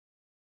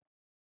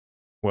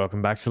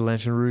Welcome back to the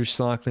Lanterne Rouge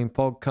Cycling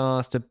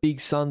Podcast, a big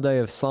Sunday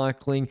of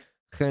cycling.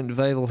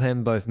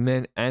 Gent-Wevelgem, both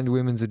men and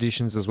women's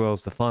editions, as well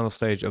as the final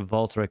stage of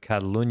Volta a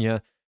Catalunya.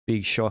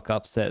 Big shock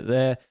upset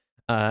there.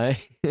 No,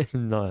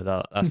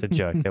 that's a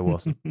joke. There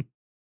wasn't.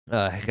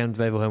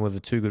 Gent-Wevelgem with the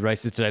two good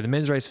races today. The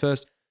men's race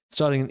first,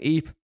 starting in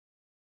Ypres,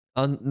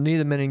 near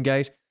the Menin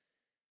Gate,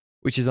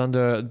 which is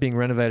being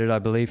renovated, I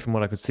believe, from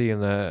what I could see in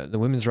the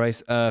women's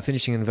race.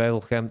 Finishing in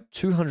Wevelgem,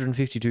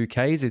 252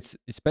 Ks. It's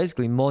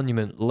basically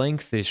monument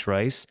length, this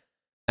race.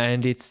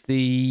 And it's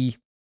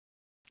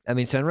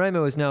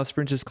Milan-Sanremo is now a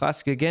Sprinters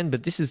Classic again,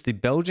 but this is the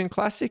Belgian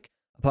Classic,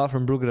 apart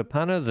from Broe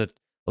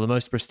the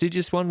most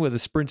prestigious one, where the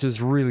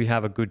sprinters really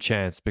have a good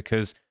chance,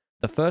 because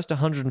the first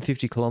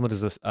 150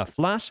 kilometers are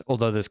flat,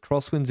 although there's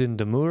crosswinds in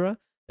Demura.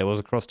 There was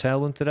a cross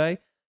tailwind today.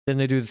 Then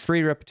they do the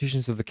 3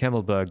 repetitions of the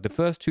Kemmelberg. The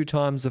first 2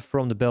 times are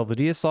from the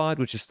Belvedere side,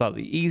 which is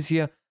slightly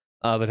easier,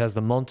 but has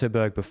the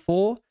Monteberg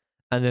before.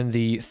 And then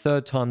the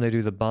third time they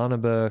do the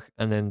Barneberg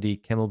and then the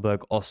Kemmelberg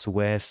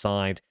Ossuaire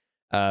side,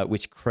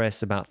 which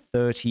crests about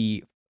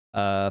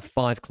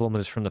 35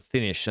 kilometers from the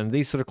finish. And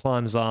these sort of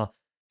climbs are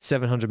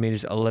 700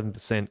 meters,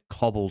 11%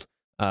 cobbled.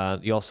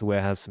 The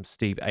Ossuaire has some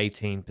steep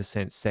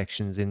 18%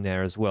 sections in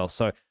there as well.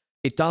 So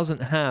it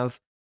doesn't have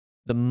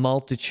the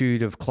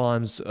multitude of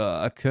climbs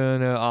a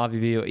Kerner,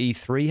 RVV, or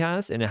E3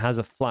 has, and it has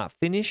a flat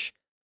finish,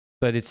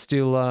 but it's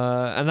still,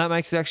 and that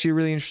makes it actually a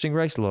really interesting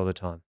race a lot of the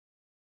time.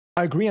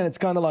 I agree, and it's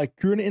kind of like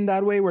Kerner in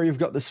that way, where you've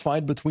got this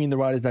fight between the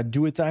riders that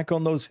do attack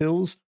on those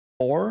hills,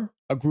 or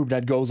a group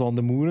that goes on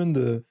the Moeren,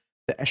 the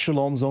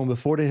echelon zone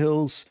before the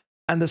hills,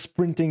 and the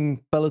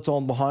sprinting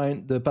peloton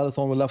behind, the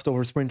peloton with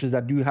leftover sprinters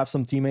that do have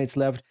some teammates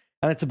left,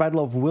 and it's a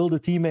battle of will the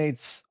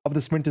teammates of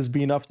the sprinters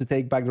be enough to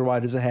take back the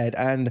riders ahead.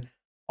 And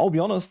I'll be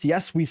honest,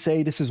 yes, we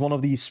say this is one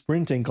of these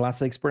sprinting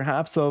classics,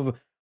 perhaps, of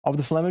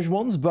the Flemish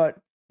ones, but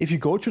if you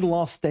go through the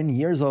last 10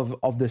 years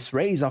of this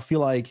race, I feel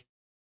like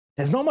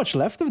there's not much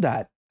left of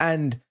that.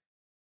 And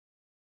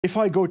if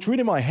I go through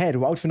it in my head,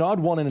 Wout van Aert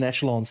won in an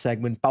echelon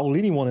segment,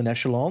 Paulini won in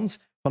echelons,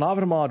 Van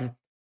Avermaet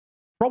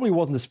probably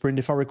wasn't a sprint,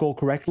 if I recall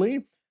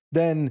correctly.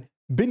 Then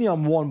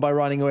Binyam won by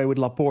running away with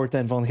Laporte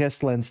and Van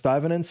Gestel and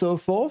Stuyven and so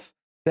forth.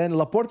 Then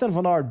Laporte and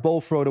Van Aert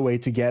both rode away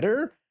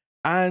together,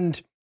 and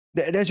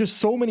there's just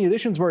so many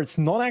editions where it's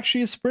not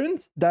actually a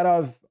sprint that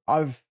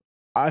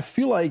I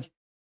feel like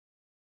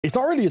it's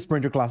not really a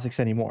sprinter classics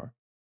anymore.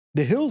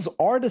 The hills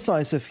are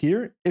decisive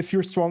here if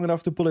you're strong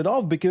enough to pull it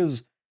off,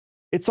 because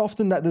it's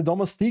often that the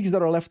domestiques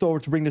that are left over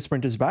to bring the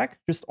sprinters back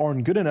just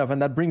aren't good enough.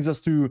 And that brings us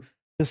to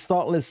the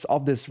start list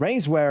of this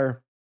race,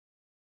 where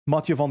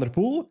Mathieu van der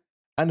Poel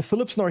and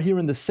Philipsen are here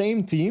in the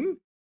same team,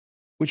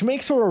 which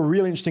makes for a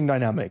really interesting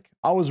dynamic.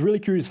 I was really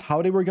curious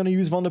how they were going to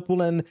use Van der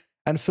Poel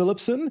and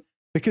Philipsen,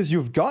 because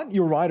you've got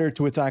your rider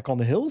to attack on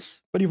the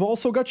hills, but you've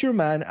also got your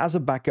man as a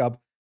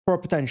backup for a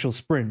potential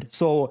sprint.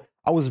 So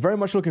I was very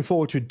much looking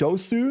forward to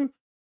those two.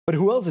 But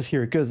who else is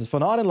here? Because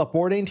Van Aert and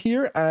Laporte ain't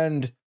here,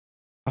 and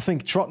I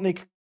think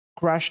Trotnik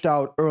crashed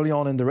out early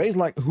on in the race.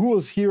 Like, who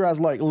was here as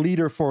like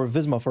leader for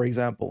Visma, for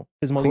example?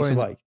 Visma Lease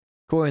bike.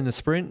 Cor in the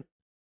sprint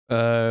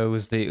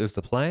was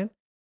the plan.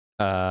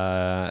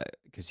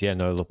 Because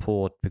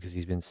Laporte, because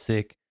he's been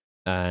sick,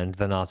 and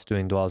Van Aert's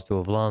doing Dwars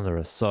door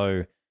Vlaanderen.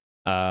 So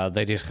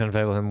they did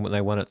Gent-Wevelgem when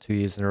they won it 2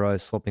 years in a row,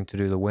 swapping to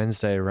do the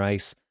Wednesday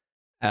race,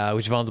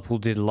 which Van der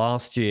Poel did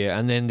last year.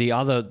 And then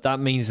that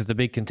means that the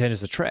big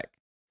contenders are Trek,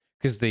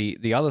 because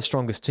the other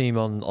strongest team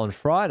on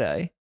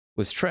Friday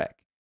was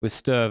Trek, with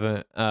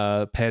Sturve,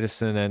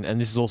 Pedersen,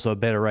 and this is also a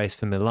better race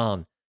for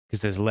Milan,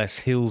 because there's less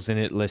hills in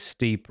it, less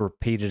steep,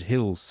 repeated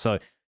hills. So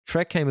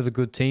Trek came with a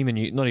good team,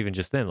 and not even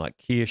just them, like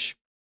Kirsch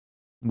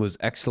was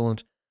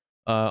excellent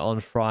on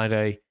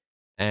Friday.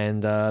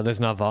 And there's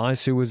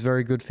Narvaez, who was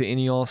very good for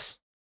Ineos.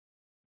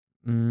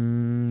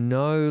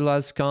 No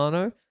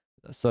Lazcano,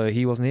 so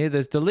he wasn't here.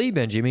 There's Dali,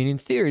 Benji. I mean, in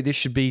theory, this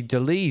should be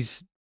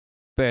Dali's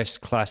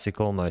best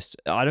classic almost.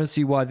 I don't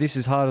see why this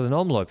is harder than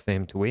Omloop for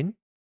him to win.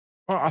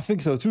 I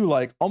think so too.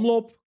 Like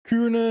Omloop,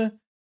 Kuurne,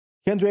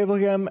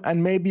 Gent-Wevelgem,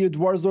 and maybe a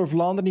Dwarsdorf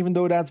London, even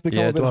though that's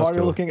become a bit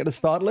harder looking at the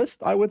start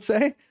list, I would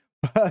say.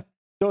 But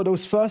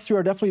those first 2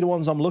 are definitely the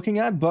ones I'm looking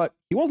at, but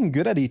he wasn't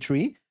good at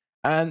E3.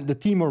 And the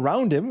team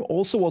around him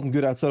also wasn't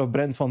good outside of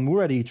Brent van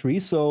Moer at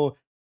E3. So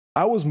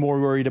I was more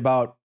worried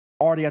about,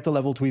 are they at the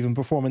level to even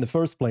perform in the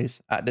first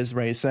place at this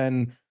race?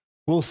 And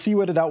we'll see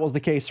whether that was the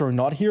case or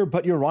not here.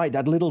 But you're right,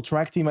 that little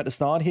track team at the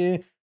start here,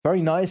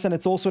 very nice. And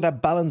it's also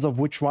that balance of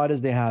which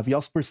riders they have.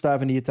 Jasper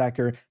Stuyven, the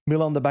attacker,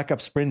 Milan, the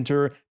backup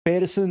sprinter,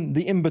 Pedersen,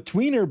 the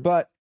in-betweener.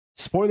 But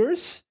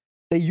spoilers,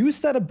 they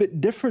used that a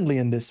bit differently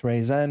in this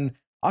race. And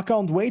I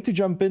can't wait to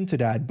jump into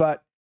that.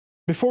 But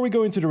before we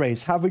go into the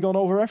race, have we gone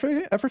over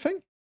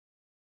everything?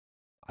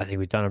 I think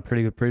we've done a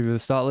pretty good preview of the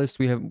start list.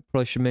 We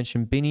probably should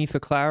mention Binny for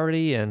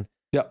clarity, and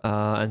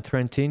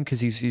Trentin,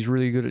 because he's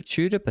really good at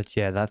shooter. But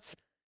yeah, that's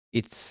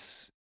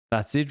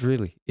it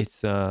really.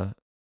 It's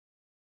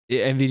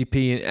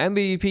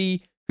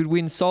MVP could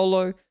win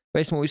solo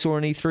based on what we saw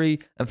in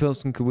E3, and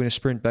Philipsen could win a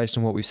sprint based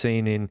on what we've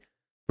seen in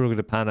Broe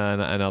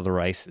and other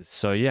races.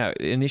 So yeah,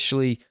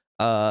 initially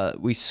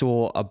we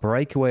saw a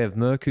breakaway of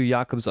Mercu,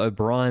 Jacobs,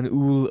 O'Brien,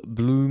 Uhl,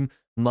 Bloom,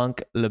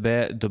 Monk,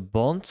 Lebert, de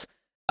Bont.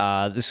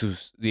 This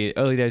was the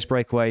early days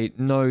breakaway.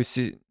 I was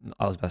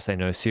about to say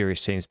no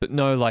serious teams, but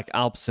no like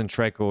Alps and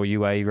Trek or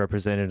UAE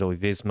represented or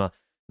Visma.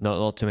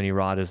 Not too many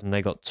riders, and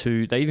they got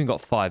 2. They even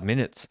got 5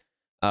 minutes.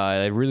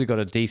 They really got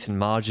a decent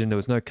margin. There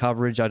was no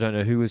coverage. I don't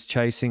know who was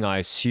chasing. I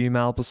assume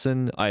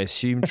Alpecin. I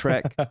assume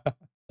Trek.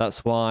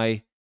 That's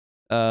why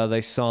they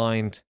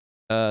signed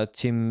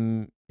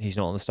Tim. He's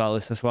not on the start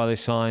list. That's why they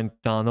signed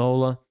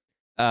Darnola.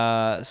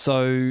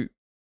 So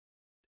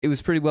it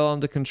was pretty well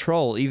under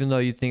control, even though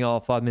you'd think,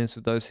 5 minutes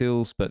with those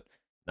hills, but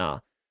nah,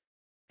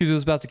 because it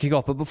was about to kick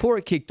off. But before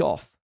it kicked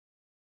off,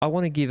 I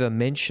want to give a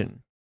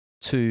mention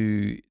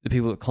to the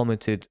people that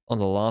commented on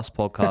the last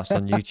podcast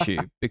on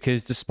YouTube,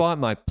 because despite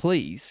my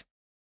pleas,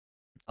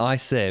 I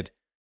said,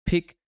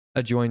 pick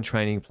a joint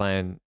training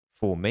plan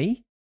for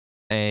me.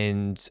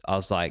 And I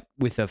was like,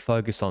 with a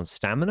focus on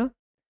stamina.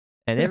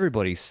 And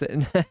everybody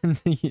said,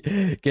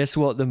 guess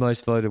what the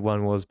most voted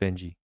one was,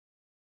 Benji?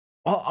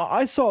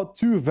 I saw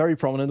 2 very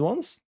prominent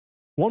ones.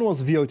 One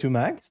was VO2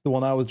 Max, the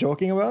one I was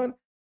joking about.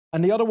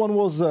 And the other one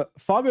was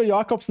Fabio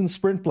Jakobsen's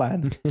sprint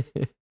plan.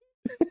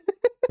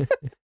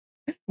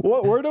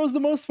 What were those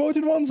the most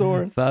voted ones,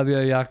 or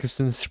Fabio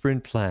Jakobsen's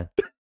sprint plan?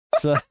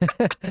 So,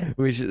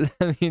 which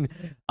I mean,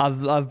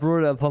 I've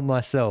brought it upon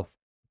myself,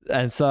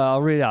 and so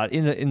I'll read it out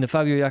in the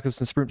Fabio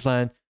Jakobsen sprint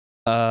plan.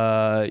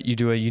 You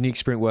do a unique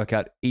sprint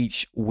workout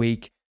each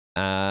week.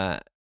 It's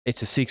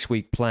a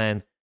 6-week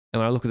plan, and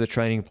when I look at the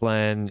training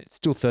plan, it's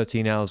still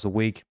 13 hours a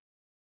week,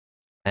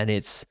 and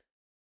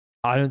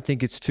I don't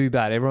think it's too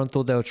bad. Everyone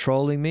thought they were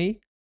trolling me,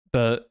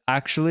 but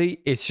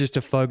actually, it's just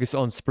a focus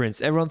on sprints.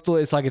 Everyone thought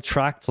it's like a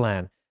track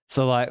plan.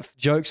 So, like,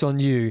 joke's on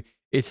you.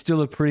 It's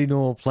still a pretty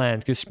normal plan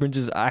because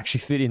sprinters actually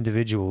fit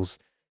individuals.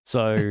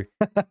 So,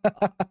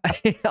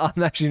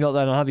 I'm actually not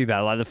that unhappy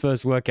about it. Like, the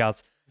first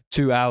workout's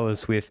 2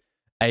 hours with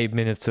 8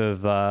 minutes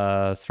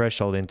of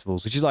threshold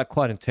intervals, which is, like,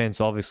 quite intense,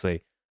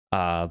 obviously.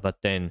 But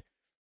then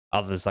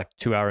others, like,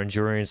 2-hour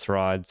endurance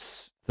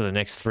rides for the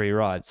next 3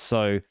 rides.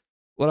 So,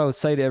 what I would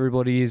say to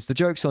everybody is the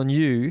joke's on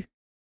you.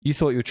 You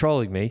thought you were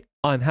trolling me.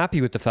 I'm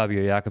happy with the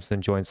Fabio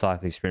Jakobsen joint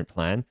cycling sprint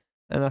plan,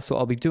 and that's what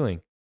I'll be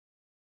doing.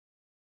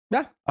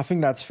 Yeah, I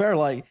think that's fair.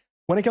 Like,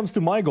 when it comes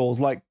to my goals,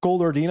 like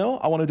Coldordino,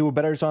 I want to do a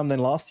better time than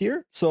last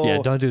year. So yeah,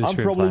 don't do the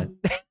sprint plan.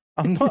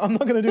 I'm not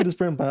going to do the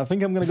sprint plan. I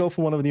think I'm going to go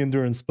for one of the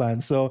endurance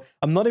plans. So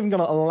I'm not even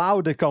going to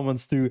allow the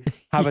comments to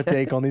have a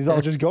take on these.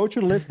 I'll just go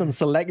through the list and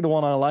select the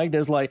one I like.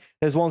 There's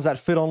ones that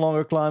fit on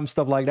longer climbs,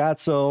 stuff like that.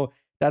 So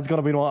that's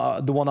going to be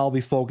the one I'll be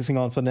focusing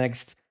on for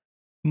next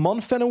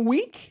month and a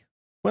week.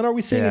 When are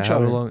we seeing each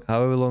other?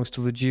 However long's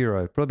till the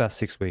Giro. Probably about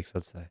 6 weeks,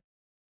 I'd say.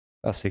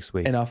 About 6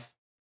 weeks. Enough.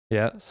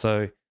 Yeah,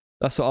 so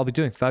that's what I'll be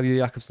doing.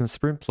 Fabio Jakobsen's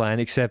sprint plan,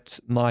 except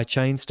my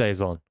chain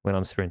stays on when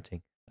I'm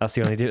sprinting. That's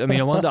the only difference. I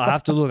mean, I wonder, I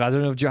have to look. I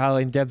don't know how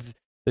in depth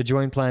the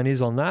join plan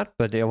is on that,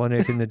 but I wonder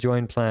if in the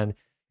join plan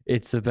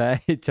it tells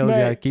you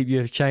how to keep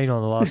your chain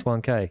on the last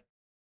 1K.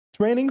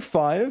 Training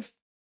 5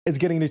 is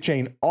getting the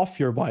chain off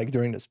your bike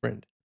during the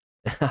sprint.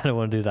 I don't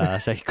want to do that. I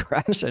say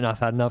crash, and I've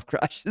had enough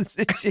crashes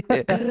this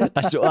year.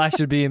 I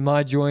should be in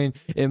my join,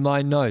 in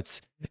my notes.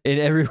 In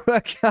every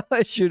workout,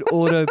 it should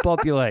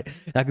auto-populate.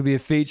 That could be a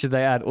feature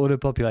they add,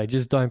 auto-populate.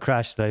 Just don't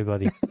crash today,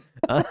 buddy.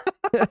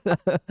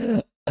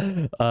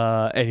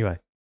 Anyway,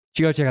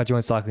 you go check out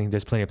Joint Cycling.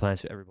 There's plenty of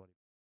plans for everybody.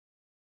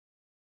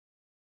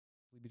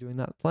 We'll be doing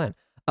that plan.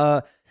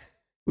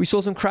 We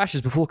saw some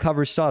crashes before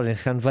coverage started in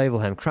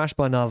Gent-Wevelgem. Crash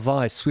by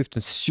Narvaez, Swift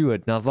and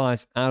Stewart.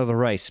 Narvaez out of the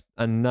race.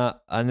 And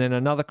then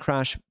another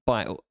crash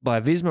by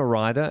a Visma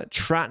rider.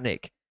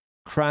 Tratnik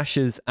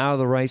crashes out of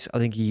the race. I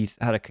think he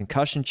had a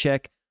concussion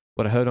check.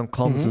 What I heard on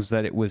comms was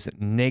that it was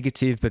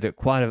negative, but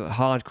quite a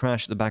hard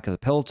crash at the back of the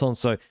peloton.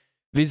 So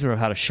Visma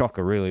had a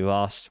shocker really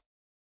last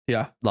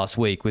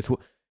week with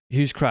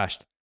who's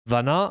crashed.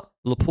 Van Aert,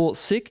 Laporte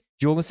sick.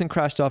 Jorgensen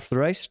crashed after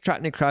the race.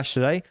 Tratnik crashed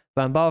today.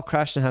 Van Baal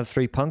crashed and had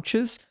 3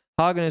 punctures.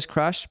 Hagen has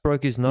crashed,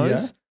 broke his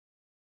nose.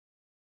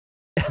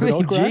 Yeah. I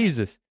mean,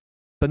 Jesus.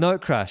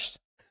 Benoit crashed.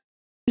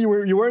 You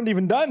weren't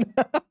even done.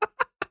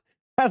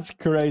 That's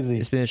crazy.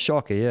 It's been a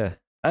shocker, yeah.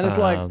 And it's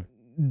like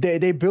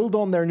they build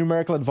on their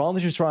numerical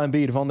advantage to try and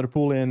beat Van der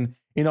Poel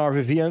in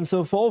RVV and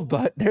so forth,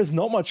 but there's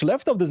not much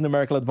left of this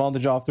numerical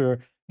advantage after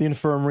the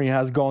infirmary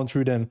has gone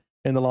through them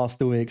in the last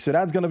 2 weeks. So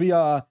that's going to be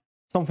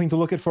something to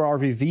look at for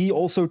RVV.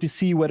 Also to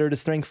see whether the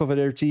strength of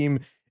their team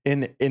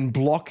in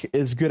block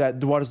is good at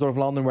Dwarsdorf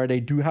London, where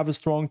they do have a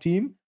strong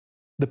team,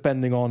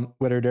 depending on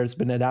whether there's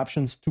been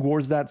adaptations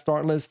towards that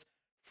start list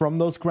from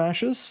those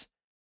crashes.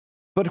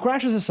 But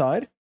crashes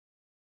aside,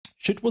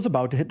 shit was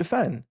about to hit the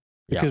fan.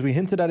 Because we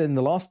hinted at it in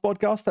the last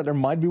podcast that there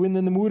might be wind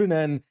in the mood, and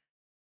then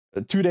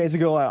 2 days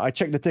ago I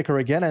checked the ticker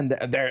again, and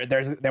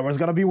there was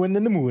going to be wind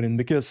in the mood,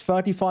 because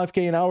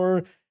 35k an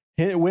hour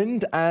hit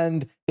wind,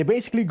 and they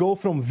basically go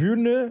from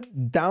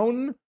Vuurne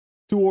down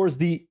towards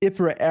the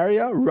Ypres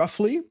area,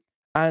 roughly.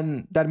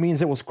 And that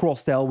means it was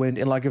cross tailwind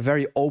in like a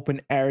very open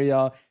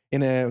area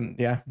in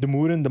the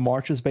Moeren. The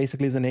Marches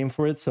basically is the name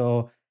for it.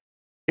 So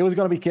it was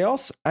going to be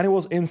chaos, and it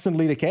was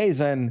instantly the case.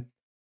 And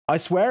I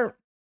swear,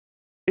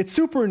 it's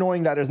super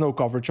annoying that there's no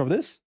coverage of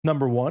this,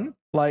 number one.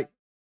 Like,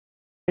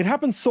 it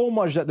happens so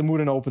much that the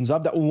Moeren opens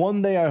up that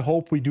one day I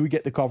hope we do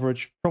get the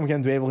coverage from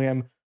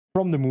Gent-Wevelgem,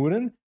 from the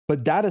Moeren.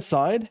 But that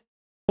aside,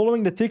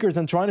 following the tickers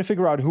and trying to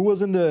figure out who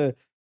was in the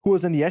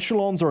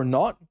echelons or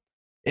not,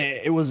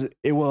 it was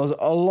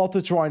a lot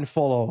to try and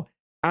follow.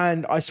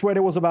 And I swear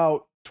there was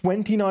about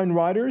 29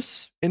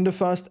 riders in the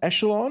first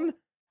echelon,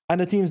 and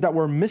the teams that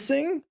were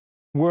missing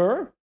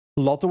were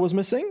Lotto was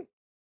missing,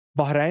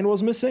 Bahrain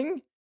was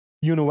missing,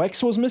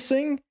 UNOX was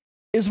missing,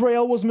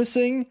 Israel was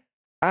missing,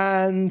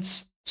 and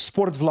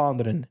Sport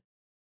Vlaanderen.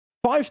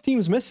 5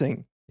 teams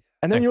missing.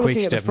 And then you're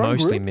looking at the front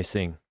mostly group.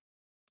 missing.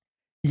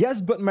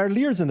 Yes, but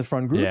Merlier's in the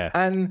front group. Yeah.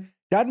 And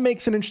that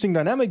makes an interesting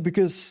dynamic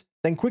because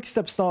then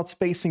Quickstep starts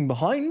spacing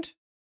behind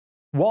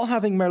while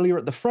having Merlier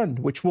at the front,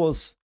 which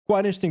was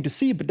quite interesting to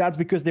see, but that's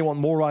because they want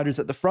more riders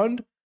at the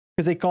front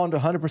because they can't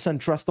 100%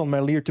 trust on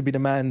Merlier to be the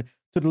man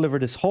to deliver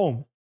this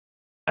home.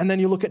 And then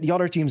you look at the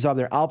other teams out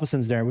there.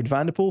 Alpesen's there with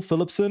Van der Poel,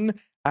 Philipsen,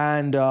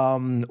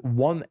 and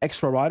one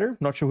extra rider.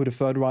 Not sure who the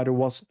third rider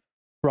was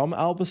from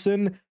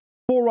Alpecin.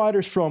 4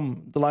 riders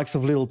from the likes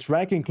of Little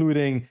Trek,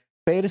 including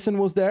Pedersen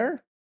was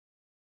there.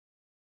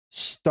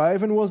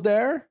 Stuyven was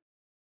there.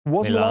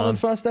 Was Milan in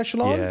first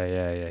echelon?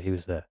 Yeah, he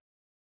was there.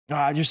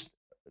 Just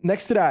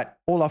next to that,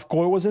 Olaf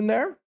Koy was in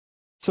there.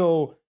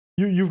 So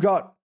you've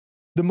got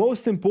the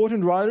most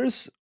important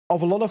riders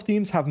of a lot of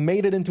teams have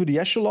made it into the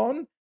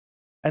echelon.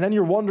 And then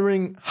you're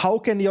wondering, how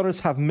can the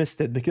others have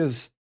missed it?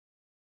 Because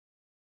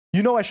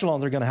you know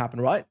echelons are going to happen,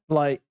 right?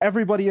 Like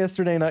everybody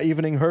yesterday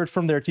evening heard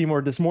from their team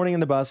or this morning in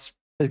the bus,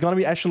 there's going to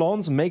be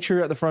echelons. Make sure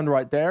you're at the front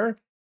right there.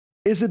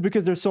 Is it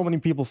because there's so many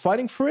people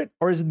fighting for it?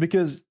 Or is it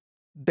because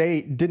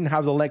they didn't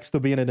have the legs to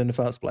be in it in the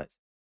first place?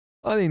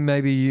 I think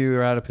maybe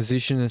you're out of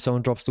position and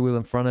someone drops the wheel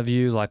in front of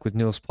you, like with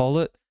Niels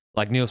Pollitt.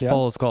 Like Niels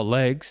Pollitt's got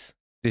legs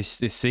this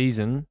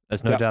season.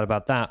 There's no doubt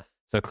about that.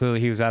 So clearly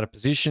he was out of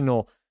position,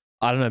 or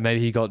I don't know, maybe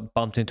he got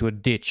bumped into a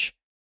ditch.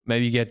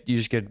 Maybe you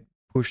just get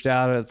pushed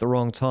out at the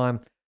wrong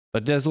time.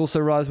 But there's also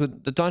riders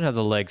that don't have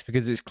the legs,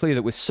 because it's clear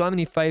that with so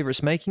many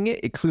favourites making it,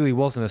 it clearly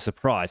wasn't a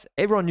surprise.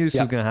 Everyone knew this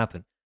was going to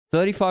happen.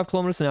 35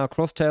 kilometres an hour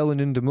across Tailwind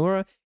in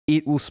Demura,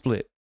 it will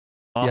split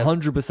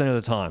 100% of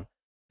the time.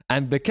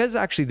 And because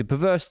actually the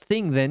perverse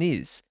thing then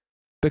is,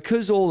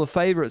 because all the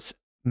favourites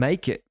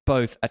make it,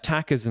 both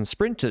attackers and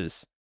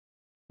sprinters,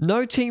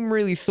 no team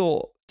really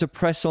thought to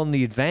press on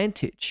the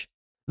advantage.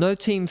 No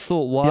team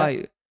thought,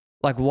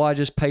 why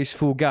just pace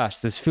full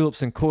gas? There's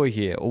Phillips and Koy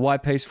here. Or why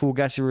pace full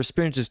gas if you're a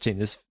sprinters team?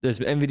 There's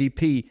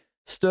MVDP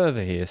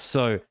Sturva here.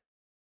 So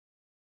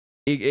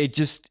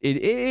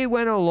it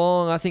went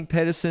along. I think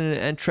Pedersen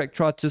and Trek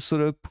tried to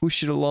sort of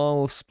push it along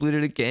or split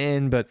it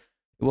again, but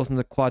it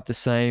wasn't quite the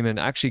same. And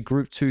actually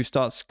Group 2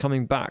 starts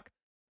coming back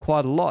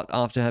quite a lot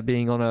after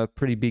being on a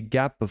pretty big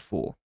gap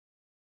before.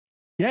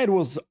 Yeah, it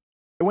was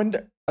when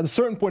at a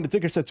certain point the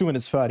ticker said 2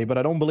 minutes 30, but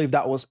I don't believe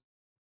that was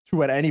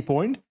true at any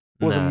point.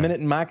 It was a minute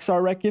max, I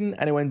reckon,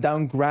 and it went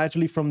down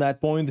gradually from that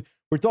point.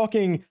 We're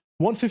talking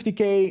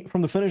 150k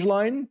from the finish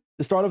line,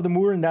 the start of the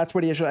Moor, and that's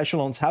where the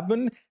echelons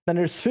happen. Then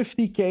there's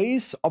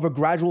 50k's of a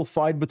gradual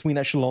fight between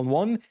Echelon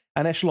 1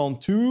 and Echelon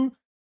 2,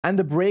 and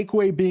the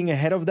breakaway being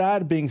ahead of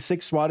that, being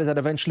 6 riders that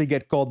eventually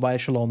get caught by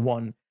Echelon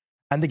 1.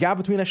 And the gap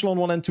between Echelon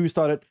 1 and 2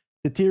 started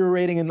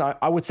deteriorating in,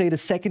 I would say, the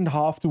second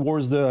half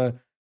towards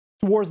the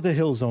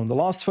hill zone, the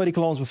last 30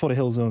 kilometers before the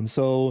hill zone.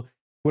 So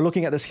we're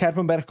looking at the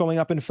Scherpenberg coming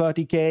up in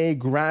 30k.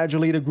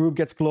 Gradually, the group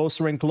gets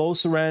closer and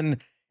closer,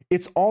 and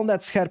it's on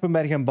that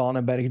Scherpenberg and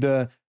Banenberg,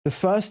 the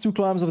first 2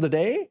 climbs of the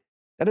day,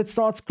 that it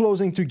starts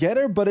closing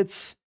together, but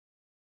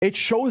it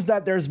shows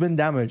that there's been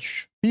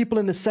damage. People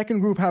in the second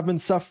group have been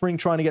suffering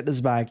trying to get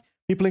this back.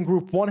 People in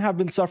Group 1 have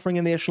been suffering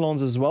in the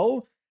echelons as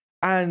well,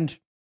 and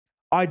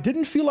I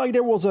didn't feel like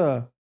there was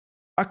a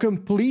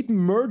complete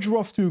merger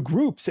of 2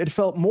 groups. It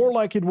felt more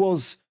like it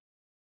was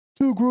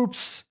 2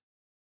 groups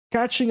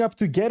catching up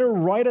together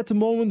right at the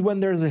moment when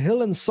there's a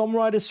hill, and some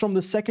riders from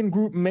the second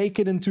group make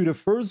it into the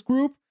first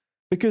group,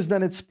 because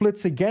then it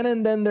splits again,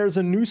 and then there's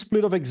a new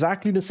split of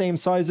exactly the same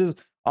sizes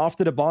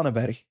after the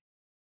Banenberg.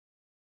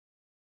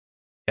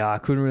 Yeah, I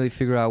couldn't really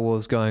figure out what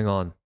was going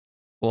on.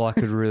 Well, I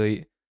could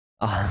really...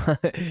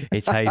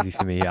 it's hazy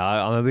for me. Yeah,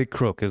 I'm a bit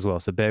crook as well,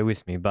 so bear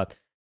with me. But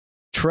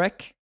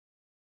Trek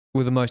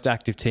were the most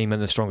active team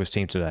and the strongest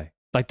team today.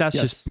 Like, that's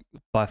just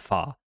by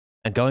far.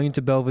 And going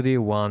into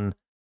Belvedere 1...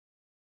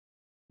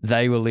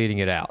 they were leading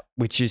it out,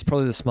 which is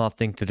probably the smart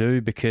thing to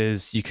do,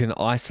 because you can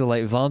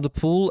isolate Van der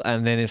Poel,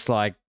 and then it's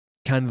like,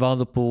 can Van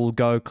der Poel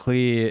go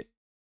clear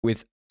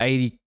with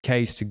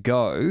 80k's to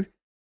go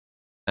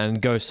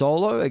and go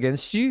solo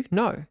against you?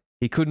 No,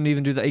 he couldn't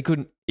even do that. He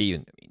couldn't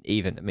even,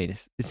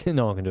 it's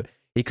no one can do it.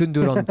 He couldn't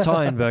do it on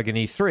Tyenberg and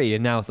E3,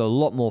 and now with a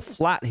lot more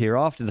flat here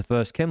after the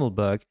first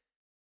Kemmelberg,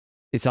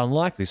 it's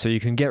unlikely. So you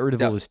can get rid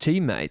of all his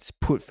teammates,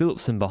 put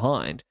Philipsen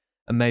behind,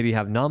 and maybe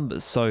have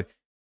numbers. So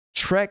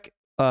Trek...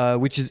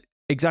 which is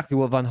exactly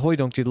what Van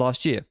Hooijdonk did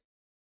last year.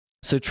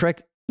 So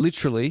Trek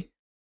literally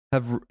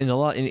have in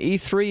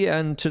E3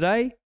 and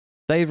today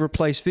they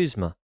replaced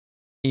Visma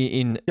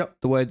in Yep.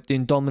 the way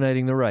in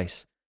dominating the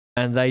race,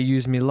 and they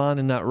use Milan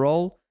in that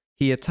role.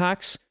 He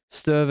attacks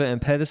Sturva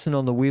and Pedersen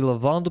on the wheel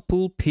of Van der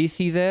Poel,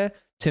 Pithy there,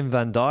 Tim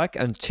van Dijk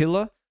and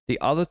Tiller,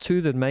 the other two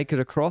that make it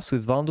across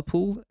with Van der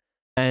Poel,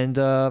 and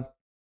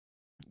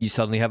you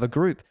suddenly have a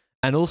group.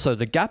 And also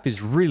the gap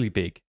is really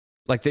big.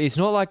 Like, it's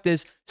not like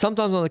there's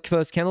sometimes on the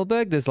first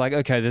Kemmelberg there's like,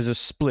 okay, there's a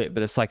split,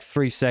 but it's like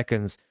 3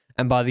 seconds,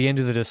 and by the end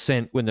of the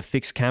descent when the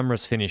fixed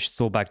cameras finished,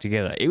 it's all back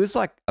together. It was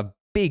like a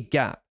big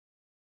gap.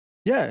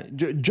 Yeah,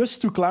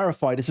 just to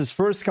clarify, this is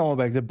first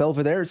Camelback, the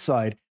Belvedere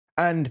side.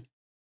 And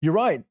you're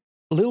right,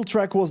 Little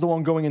Trek was the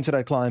one going into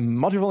that climb.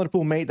 Mathieu van der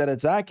Poel made that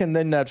attack, and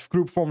then that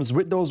group forms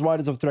with those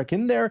riders of Trek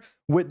in there,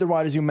 with the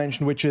riders you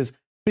mentioned, which is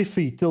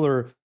Piffy,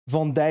 Tiller,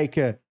 Van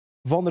Dijk,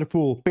 Van der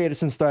Poel,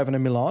 Pedersen, Stuyven,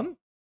 and Milan.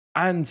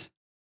 And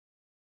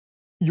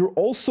you're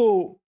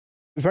also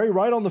very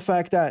right on the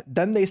fact that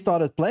then they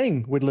started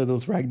playing with Little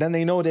Trek. Then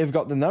they know they've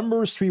got the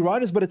numbers, 3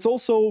 riders, but it's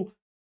also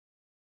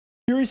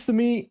curious to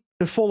me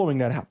the following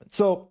that happened.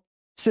 So,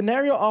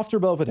 scenario after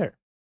Belvedere.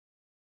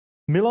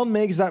 Milan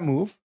makes that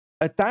move,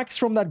 attacks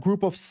from that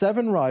group of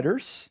 7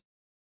 riders,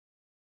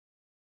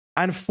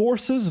 and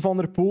forces Van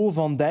der Poel,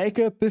 Van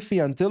Dijk,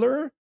 Piffy, and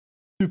Tiller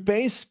to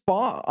pace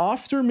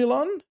after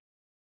Milan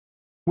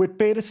with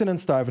Pedersen and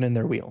Stuyven in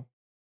their wheel.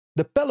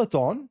 The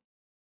peloton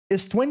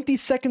is 20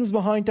 seconds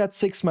behind that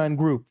 6-man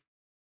group.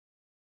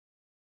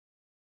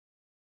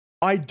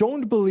 I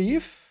don't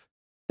believe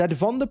that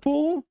Van der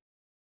Poel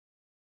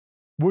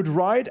would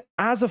ride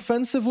as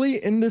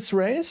offensively in this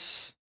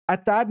race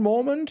at that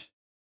moment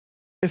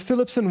if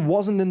Philipsen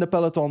wasn't in the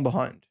peloton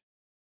behind.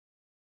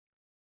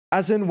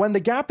 As in, when the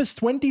gap is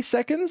 20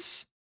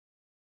 seconds,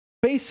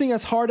 pacing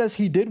as hard as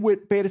he did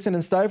with Pedersen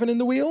and Stuyven in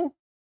the wheel,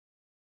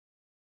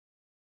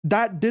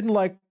 that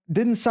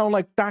didn't sound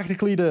like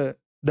tactically the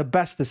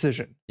best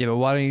decision. Yeah, but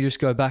why don't you just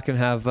go back and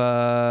have,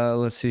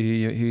 let's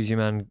see who's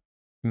your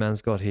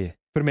man's got here.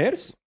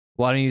 Vermeers?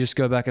 Why don't you just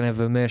go back and have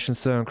Vermeers and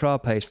Søren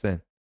Kragh pace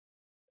then?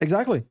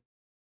 Exactly.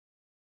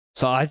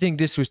 So I think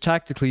this was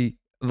tactically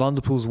Van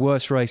der Poel's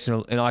worst race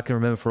and I can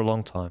remember for a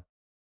long time.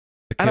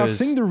 And I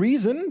think the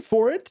reason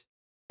for it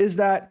is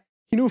that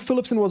he knew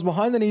Philipsen was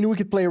behind and he knew he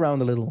could play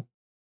around a little.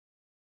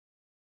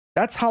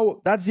 That's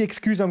the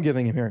excuse I'm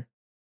giving him here.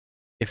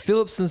 If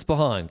Philipsen's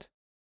behind,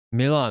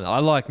 Milan, I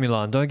like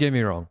Milan, don't get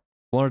me wrong.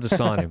 Wanted to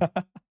sign him.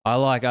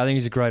 I think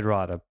he's a great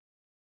rider.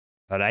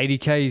 But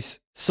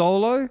 80K's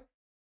solo,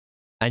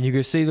 and you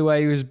can see the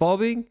way he was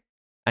bobbing,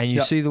 and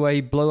you see the way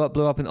he blew up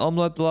in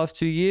Omloop the last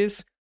 2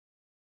 years,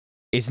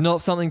 it's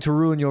not something to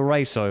ruin your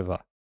race over.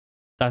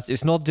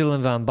 It's not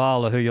Dylan van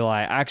Baarle who you're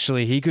like,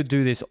 actually, he could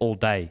do this all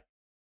day.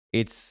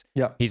 He's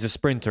a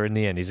sprinter in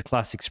the end. He's a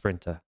classic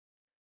sprinter.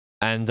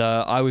 And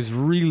I was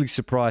really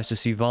surprised to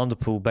see Van der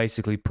Poel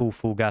basically pull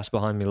full gas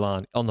behind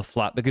Milan on the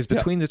flat, because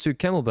between the two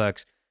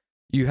Kemmelbergs,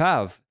 you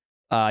have,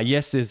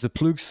 there's the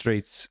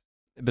Plugstreets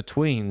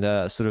between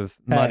the sort of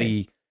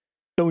muddy...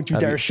 Don't you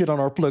dare shit on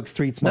our plug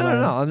streets, man.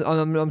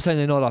 No. I'm saying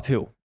they're not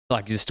uphill.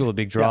 Like, there's still a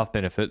big draft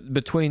benefit.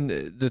 Between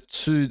the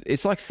two,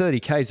 it's like 30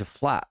 Ks of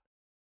flat.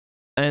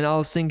 And I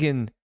was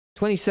thinking,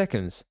 20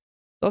 seconds.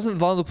 Doesn't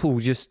Van der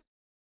Poel just...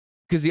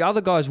 Because the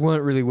other guys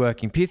weren't really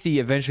working. Pithy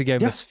eventually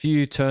gave him a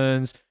few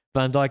turns.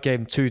 Van Dijk gave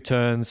him 2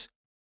 turns.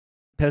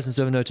 Pedersen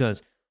served no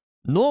turns.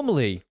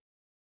 Normally,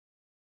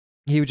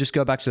 he would just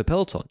go back to the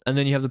peloton. And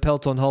then you have the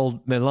peloton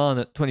hold Milan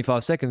at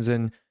 25 seconds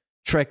and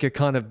Trek are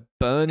kind of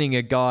burning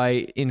a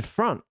guy in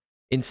front.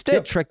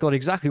 Instead, Trek got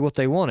exactly what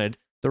they wanted.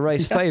 The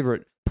race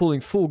favorite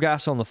pulling full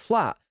gas on the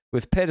flat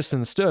with Pedersen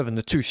and Stuyven,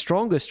 the 2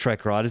 strongest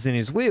Trek riders, in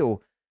his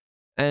wheel.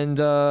 And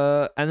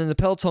then the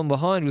peloton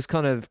behind was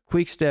kind of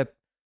quick step.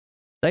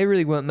 They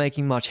really weren't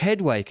making much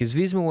headway because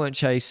Visma weren't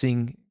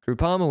chasing,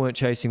 Groupama weren't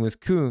chasing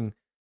with Kung,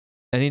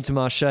 and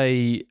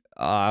Intermarché,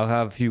 I'll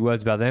have a few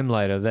words about them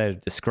later. They're a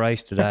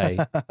disgrace today.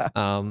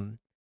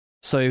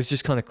 So it was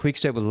just kind of quick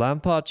step with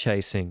Lampard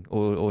chasing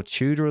or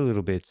Tudor a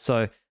little bit.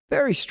 So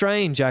very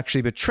strange,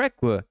 actually. But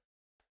Trek were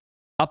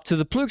up to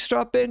the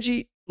Plugstraat,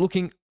 Benji,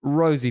 looking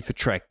rosy for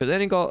Trek. But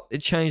then it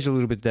changed a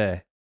little bit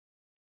there.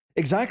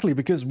 Exactly,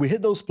 because we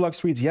hit those plug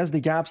streets. Yes,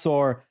 the gaps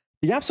are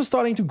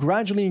starting to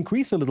gradually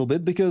increase a little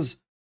bit, because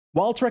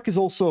while Trek is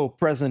also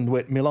present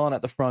with Milan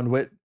at the front,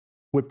 with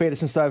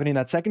Pedersen, Stuyven in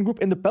that second group,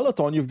 in the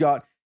peloton, you've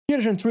got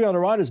Kirch and 3 other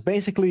riders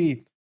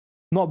basically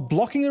not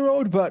blocking the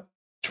road, but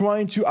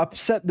trying to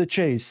upset the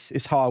chase,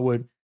 is how I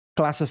would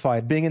classify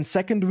it. Being in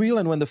second wheel,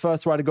 and when the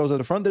first rider goes at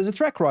the front, there's a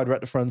Trek rider at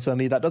the front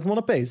suddenly that doesn't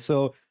want to pace.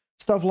 So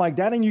stuff like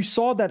that. And you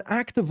saw that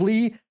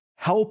actively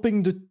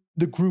helping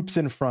the groups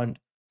in front.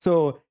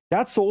 So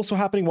that's also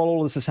happening while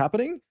all this is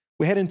happening.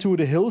 We head into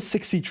the Hill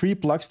 63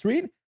 Plug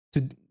Street.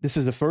 This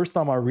is the first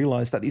time I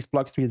realized that these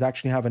Plug Streets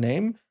actually have a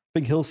name. I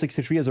think Hill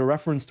 63 is a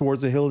reference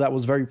towards a hill that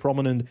was very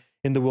prominent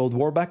in the World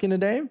War back in the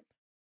day.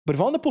 But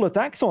Van der Poel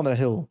attacks on that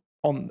hill,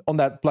 on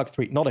that Plug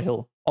Street, not a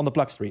hill, on the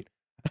Plug Street.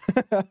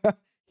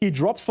 He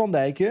drops Van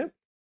Dijk.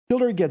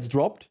 Tiller gets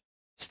dropped.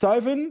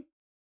 Stuyven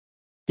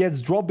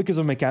gets dropped because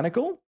of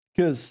mechanical,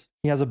 because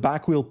he has a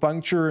back wheel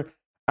puncture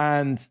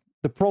and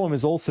the problem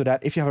is also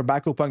that if you have a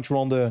back wheel puncture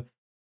on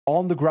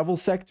the gravel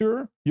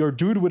sector, your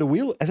dude with a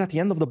wheel is at the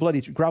end of the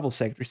bloody gravel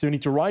sector. So you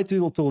need to ride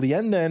till the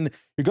end, then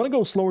you're going to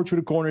go slower through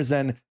the corners,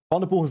 then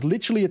Van der Poel is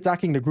literally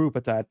attacking the group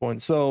at that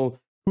point. So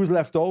who's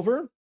left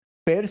over?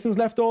 Pedersen's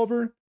left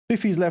over,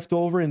 Piffy's left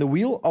over in the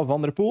wheel of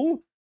Van der Poel,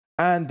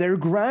 and they're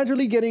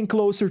gradually getting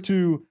closer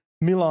to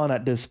Milan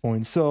at this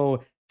point.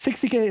 So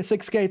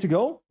 6K to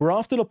go. We're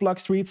after the plug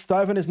street.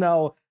 Stuyven is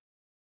now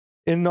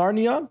in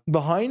Narnia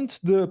behind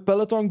the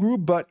peloton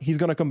group, but he's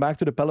going to come back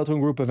to the peloton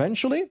group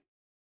eventually.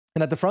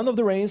 And at the front of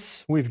the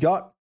race, we've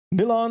got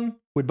Milan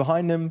with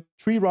behind him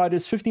 3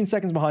 riders, 15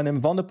 seconds behind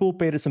him, Van der Poel,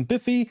 Pedersen,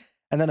 Piffy,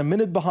 and then a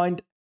minute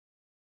behind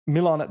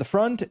Milan at the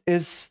front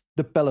is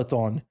the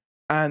peloton.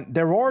 And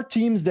there are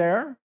teams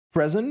there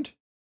present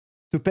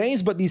to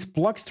pace, but these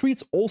plug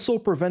streets also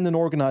prevent an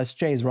organized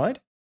chase, right?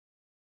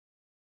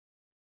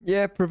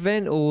 Yeah,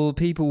 prevent, or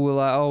people were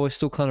like, oh, we're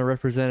still kind of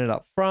represented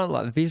up front.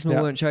 Like Visma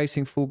weren't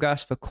chasing full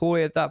gas for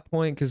Coy at that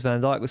point because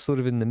Van Dijk was sort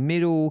of in the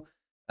middle.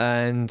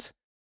 And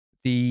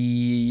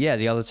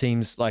the other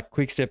teams like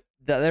Quickstep,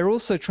 they're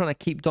also trying to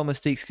keep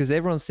domestiques because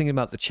everyone's thinking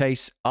about the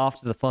chase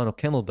after the final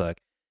Kemmelberg.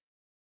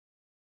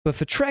 But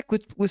for Trek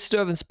with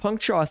Stuyven's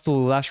puncture, I thought,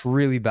 well, that's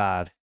really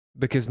bad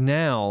because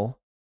now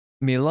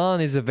Milan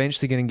is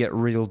eventually going to get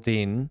reeled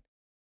in.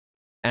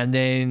 And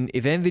then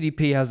if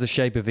NVDP has the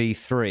shape of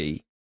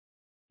E3,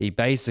 he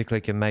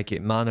basically can make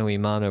it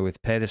mano-a-mano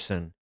with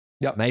Pedersen.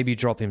 Yep. Maybe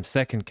drop him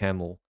second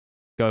camel,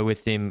 go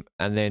with him,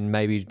 and then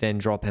maybe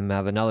drop him,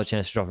 have another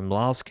chance to drop him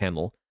last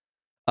camel.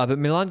 But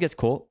Milan gets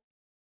caught.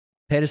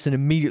 Pedersen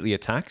immediately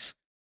attacks.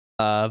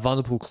 Van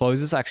der Poel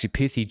closes. Actually,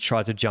 Pithy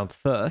tried to jump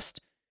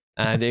first.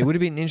 And it would have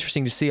been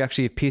interesting to see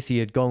actually if Pithy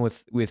had gone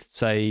with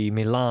say,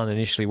 Milan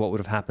initially, what would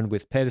have happened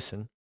with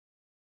Pedersen.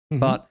 Mm-hmm.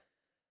 But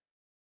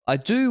I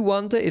do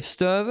wonder if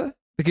Sturva,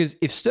 because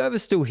if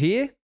Sturva's still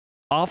here,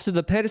 after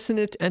the Pedersen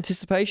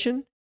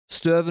anticipation,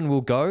 Stuyven will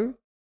go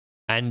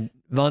and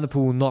Van der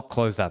Poel will not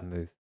close that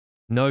move.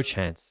 No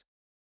chance.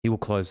 He will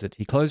close it.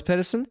 He closed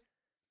Pedersen.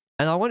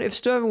 And I wonder if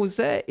Stuyven was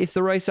there, if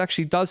the race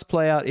actually does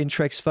play out in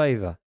Trek's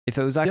favour. If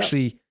it was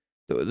actually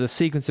the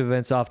sequence of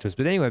events afterwards.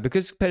 But anyway,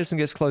 because Pedersen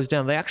gets closed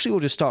down, they actually will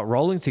just start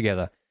rolling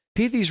together.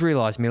 Pithy's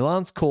realised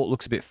Milan's court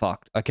looks a bit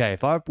fucked. Okay,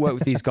 if I work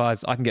with these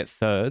guys, I can get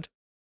third.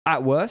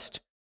 At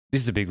worst,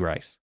 this is a big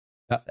race.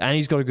 And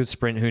he's got a good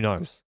sprint, who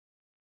knows?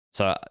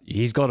 So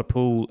he's got to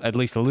pull at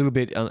least a little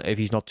bit if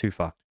he's not too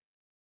fucked.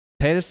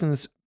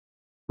 Pedersen's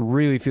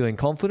really feeling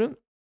confident,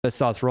 but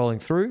starts rolling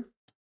through.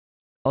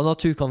 I'm not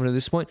too confident at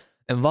this point.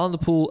 And Van der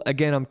Poel,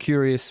 again, I'm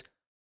curious.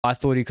 I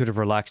thought he could have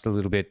relaxed a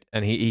little bit,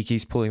 and he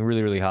keeps pulling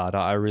really, really hard.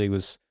 I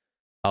was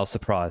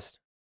surprised.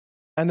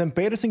 And then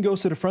Pedersen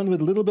goes to the front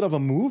with a little bit of a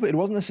move. It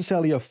wasn't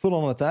necessarily a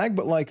full-on attack,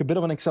 but like a bit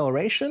of an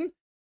acceleration.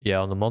 Yeah,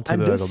 on the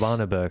Monteberg or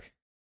Barneberg.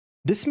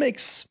 This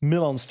makes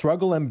Milan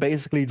struggle and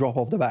basically drop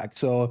off the back.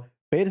 So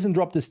Pedersen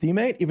dropped his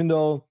teammate, even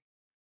though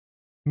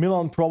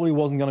Milan probably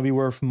wasn't going to be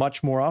worth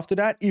much more after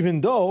that,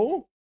 even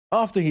though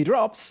after he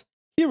drops,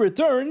 he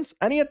returns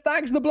and he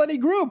attacks the bloody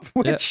group,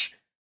 which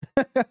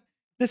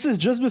this is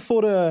just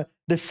before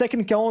the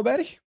second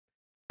Kemmelberg.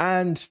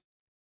 And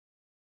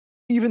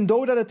even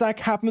though that attack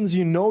happens,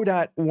 you know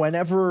that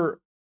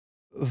whenever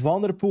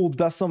Van der Poel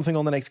does something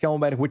on the next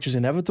Kemmelberg, which is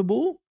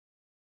inevitable,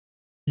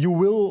 you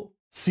will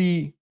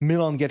see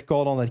Milan get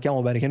caught on that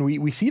Kemmelberg. And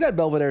we see that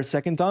Belvedere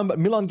second time, but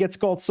Milan gets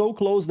caught so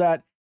close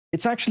that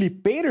it's actually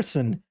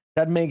Pedersen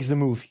that makes the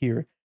move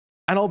here.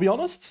 And I'll be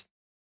honest,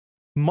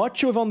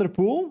 Mathieu Van der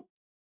Poel,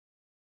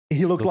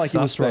 he looked like he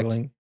was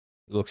struggling.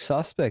 He looked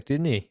suspect,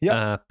 didn't he?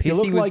 Yeah, he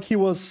looked like he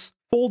was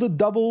folded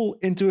double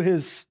into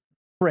his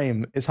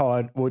frame, is how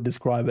I would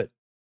describe it.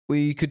 Well,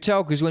 you could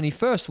tell because when he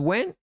first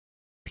went,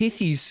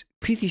 Pithy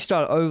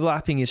started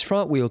overlapping his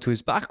front wheel to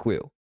his back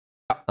wheel.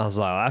 I was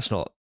like, that's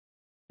not...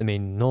 I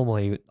mean,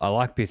 normally I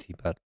like Pithy,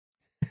 but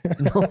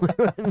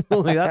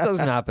normally that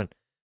doesn't happen.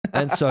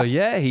 And so,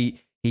 yeah, he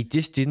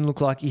just didn't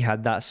look like he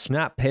had that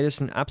snap.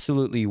 Pedersen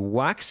absolutely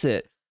whacks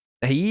it.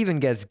 He even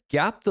gets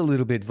gapped a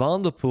little bit,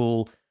 Van der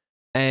Poel,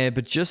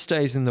 but just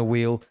stays in the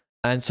wheel.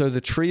 And so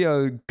the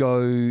trio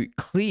go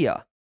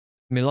clear.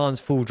 Milan's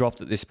full dropped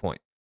at this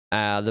point.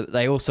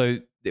 They also,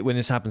 when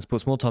this happens,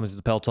 puts more time into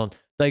the peloton.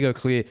 They go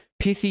clear.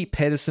 Pithy,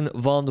 Pedersen,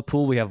 Van der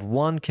Poel. We have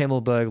one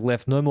Kemmelberg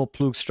left. No more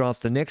Plugstrasse.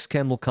 The next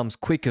Kemmel comes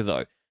quicker,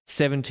 though.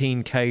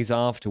 17 Ks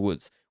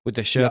afterwards, with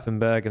the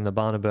Scherpenberg and the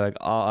Barneberg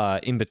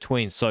in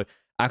between. So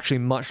actually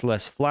much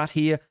less flat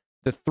here.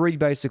 The three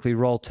basically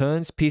roll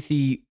turns.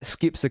 Pithy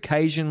skips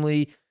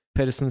occasionally.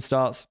 Pedersen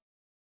starts.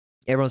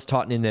 Everyone's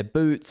tightening their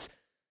boots.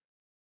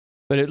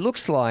 But it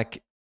looks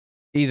like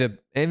either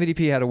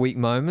NVDP had a weak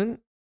moment,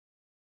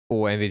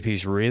 or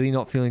MVP's really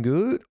not feeling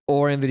good,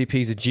 or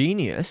MVP's a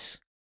genius,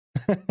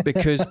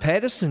 because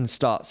Pedersen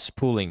starts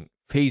pulling.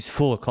 He's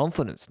full of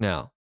confidence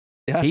now.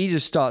 Yeah. He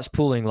just starts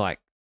pulling like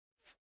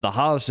the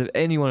hardest of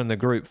anyone in the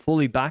group,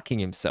 fully backing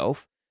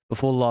himself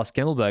before the last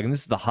Kemmelberg. And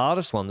this is the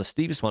hardest one, the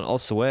steepest one,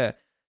 Ossuaire.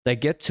 They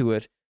get to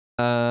it.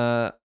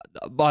 By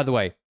the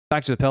way,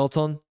 back to the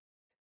peloton.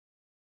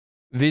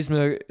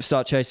 Visma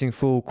start chasing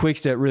full.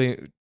 Quickstep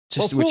really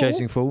Just Well, we're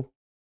chasing full.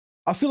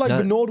 I feel like No,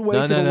 Benoit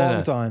waited no, a long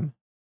no. time.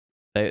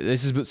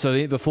 This is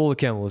before the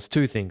camel. There's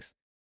two things.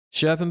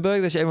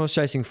 Scherpenberg, everyone's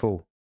chasing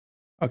full.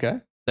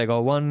 Okay. They got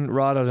one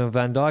rider on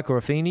Van Dijk or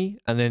Affini,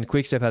 and then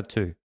Quickstep had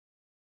two.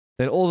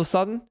 Then all of a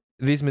sudden,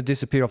 Visma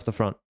disappeared off the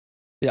front.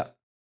 Yeah.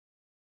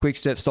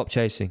 Quickstep stopped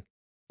chasing.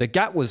 The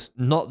gap was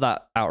not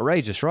that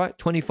outrageous, right?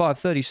 25,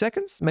 30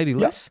 seconds, maybe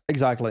less.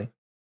 Exactly.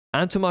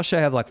 Intermarché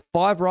have like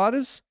 5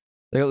 riders.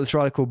 They got this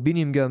rider called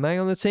Biniam Gourmet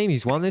on the team.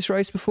 He's won this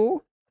race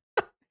before.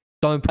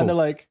 Don't pull. And they're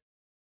like,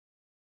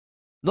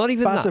 not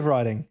even passive that.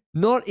 riding.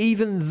 Not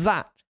even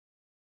that.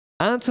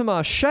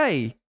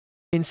 Intermarché,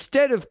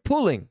 instead of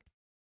pulling,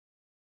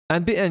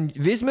 and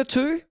Visma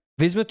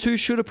too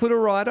should have put a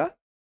rider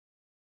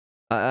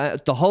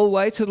the whole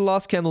way to the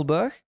last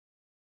Kemmelberg.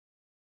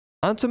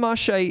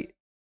 Intermarché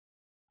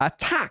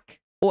attack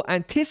or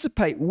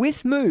anticipate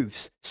with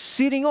moves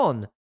sitting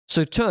on.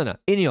 So Turner,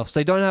 Ineos,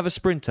 they don't have a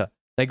sprinter.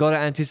 They got to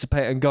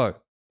anticipate and go.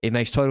 It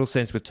makes total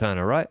sense with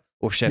Turner, right?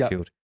 Or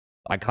Sheffield.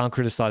 Yep. I can't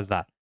criticize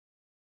that.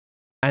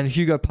 And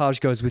Hugo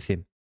Page goes with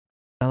him.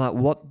 I'm like,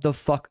 what the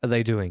fuck are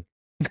they doing?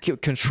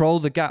 Control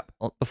the gap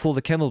before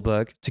the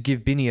Kemmelberg to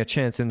give Binny a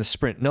chance in the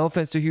sprint. No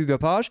offense to Hugo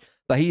Page,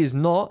 but he is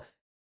not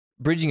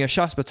bridging a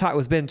Shasp attack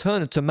with Ben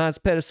Turner to Mads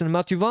Pedersen and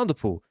Mathieu van der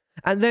Poel.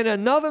 And then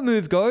another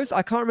move goes,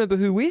 I can't remember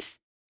who with,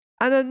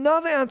 and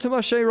another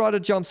Intermarché rider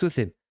jumps with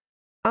him.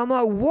 I'm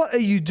like, what are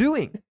you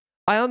doing?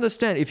 I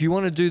understand if you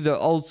want to do the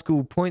old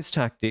school points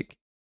tactic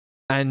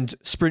and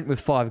sprint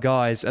with 5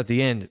 guys at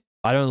the end.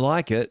 I don't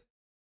like it.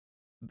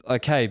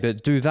 Okay,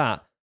 but do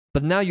that.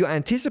 But now you're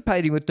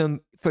anticipating with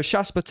them for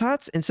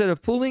Shaspatats instead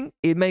of pulling.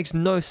 It makes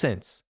no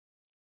sense.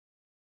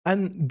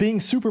 And being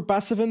super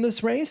passive in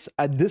this race,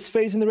 at this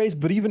phase in the race,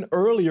 but even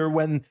earlier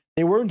when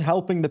they weren't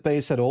helping the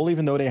pace at all,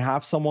 even though they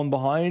have someone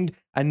behind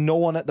and no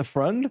one at the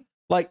front.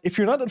 Like, if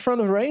you're not at the front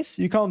of the race,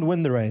 you can't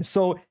win the race.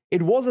 So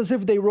it was as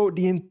if they rode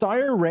the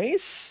entire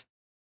race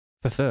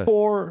for third.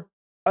 For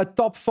a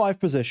top 5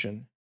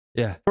 position.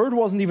 Yeah. Third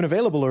wasn't even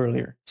available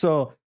earlier.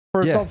 So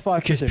for a top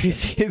 5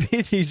 position.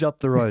 He's up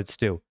the road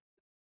still.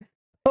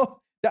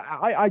 Oh,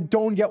 I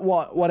don't get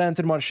what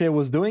Intermarché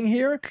was doing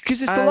here.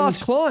 Because it's the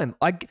last climb.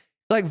 Like,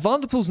 Van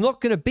der Poel's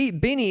not going to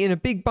beat Binny in a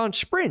big bunch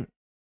sprint.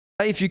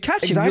 If you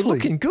catch him, you're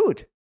looking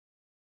good.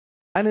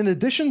 And in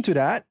addition to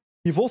that,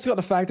 you've also got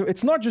the fact that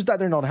it's not just that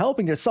they're not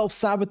helping, they're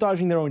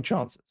self-sabotaging their own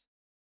chances.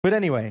 But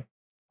anyway,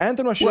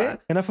 Intermarché,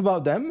 enough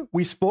about them.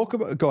 We spoke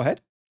about... Go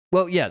ahead.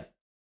 Well, yeah.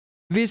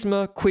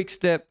 Visma,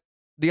 Quickstep,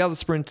 the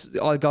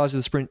other guys with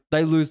the sprint,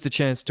 they lose the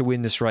chance to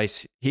win this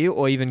race here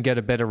or even get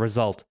a better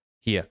result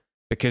here.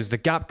 Because the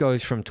gap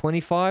goes from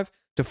 25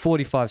 to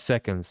 45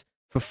 seconds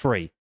for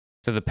free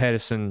to the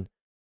Pedersen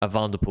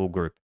Van der Poel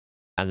group.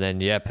 And then,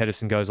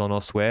 Pedersen goes on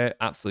elsewhere,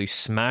 absolutely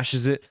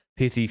smashes it.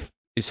 Pithy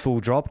is full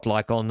dropped,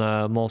 like on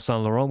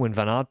Mont-Saint-Laurent when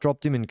Van Aert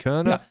dropped him in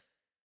Kuurne. Yeah.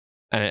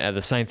 And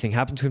the same thing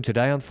happened to him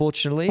today,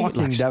 unfortunately.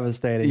 Fucking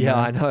devastating. Yeah,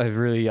 man. I know,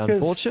 really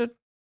unfortunate.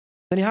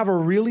 Then you have a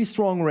really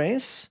strong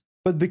race,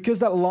 but because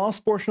that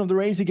last portion of the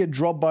race, you get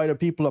dropped by the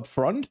people up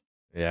front.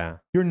 Yeah.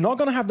 You're not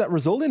going to have that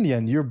result in the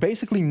end. You're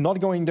basically not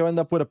going to end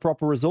up with a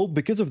proper result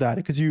because of that,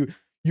 because you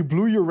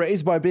blew your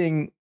race by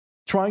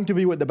trying to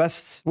be with the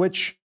best,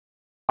 which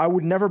I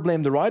would never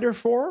blame the rider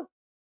for,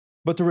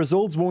 but the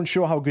results won't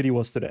show how good he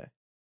was today.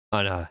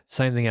 I know.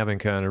 Same thing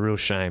happened in Kuurne. A real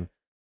shame.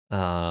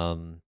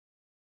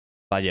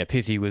 But yeah,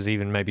 Pithy was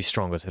even maybe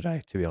stronger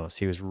today, to be honest.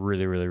 He was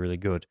really, really, really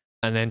good.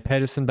 And then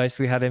Pedersen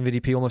basically had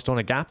MVDP almost on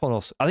a gap on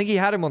us. I think he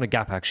had him on a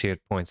gap actually at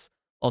points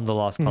on the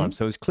last time.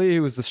 So it was clear he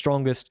was the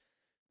strongest.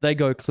 They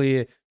go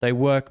clear. They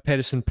work.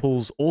 Pedersen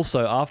pulls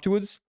also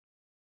afterwards.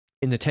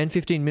 In the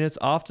 10-15 minutes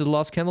after the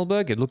last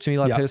Kemmelberg, it looked to me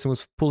like Pedersen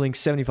was pulling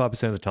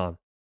 75% of the time.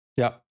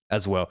 Yeah.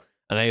 As well.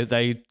 And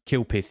they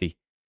kill Pithy.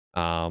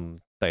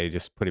 They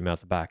just put him out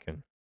the back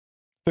and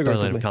don't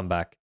let him come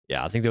back.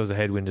 Yeah, I think there was a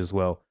headwind as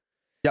well.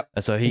 Yep.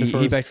 And so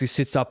he basically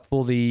sits up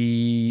for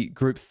the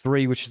group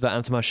 3, which is the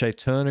Intermarché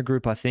Turner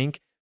group, I think.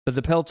 But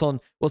the peloton,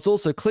 what's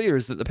also clear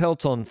is that the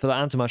peloton for the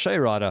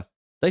Intermarché rider,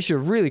 they should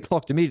have really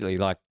clocked immediately.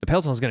 Like, the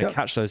peloton's going to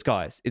catch those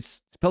guys.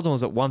 The peloton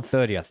was at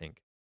 1:30, I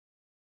think.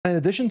 In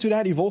addition to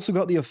that, you've also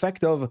got the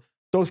effect of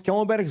those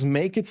Kemmelbergs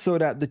make it so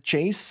that the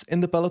chase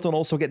in the peloton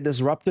also get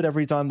disrupted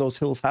every time those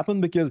hills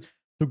happen because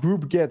the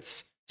group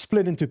gets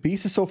split into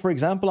pieces. So, for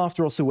example,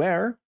 after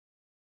Ossuaire,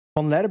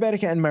 Van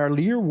Lerberghe and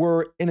Merlier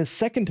were in a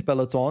second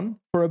peloton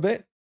for a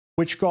bit,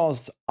 which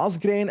caused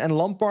Asgreen and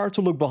Lampard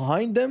to look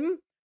behind them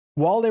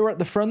while they were at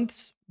the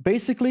front.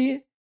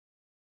 Basically,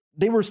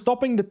 they were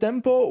stopping the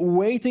tempo,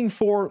 waiting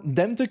for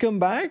them to come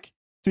back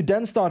to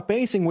then start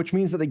pacing, which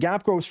means that the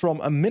gap goes from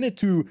a minute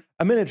to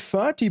a minute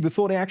 30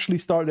 before they actually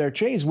start their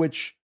chase,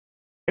 which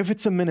if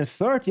it's a minute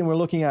 30 and we're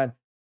looking at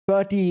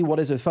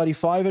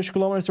 35-ish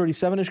kilometers,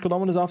 37-ish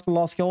kilometers after the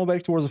last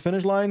Kemmelberg towards the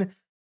finish line,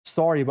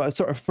 sorry, but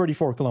sort of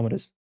 34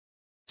 kilometers.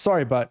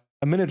 Sorry, but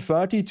a minute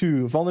 30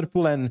 to Van der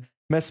Poel and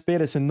Mads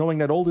Pedersen, knowing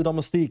that all the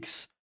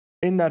domestiques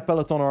in that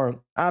peloton are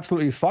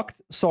absolutely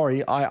fucked.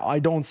 Sorry, I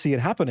don't see it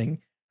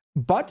happening.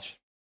 But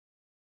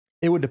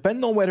it would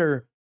depend on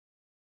whether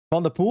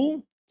Van der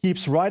Poel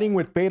keeps riding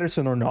with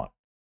Pedersen or not.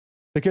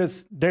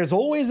 Because there's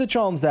always the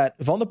chance that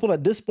Van der Poel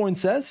at this point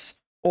says,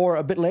 or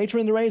a bit later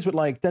in the race with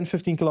like 10,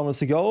 15 kilometers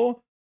to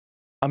go,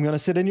 I'm going to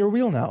sit in your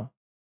wheel now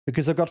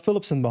because I've got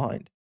Philipsen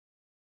behind.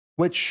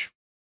 Which,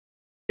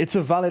 it's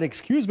a valid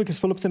excuse because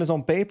Philipsen is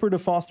on paper the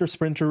faster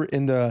sprinter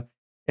in the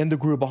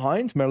group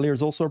behind. Merlier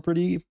is also a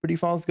pretty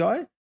fast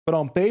guy. But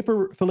on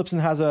paper, Philipsen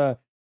has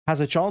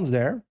a chance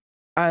there.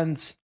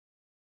 And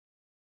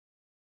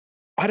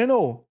I don't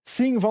know,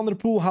 seeing Van der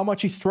Poel, how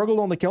much he struggled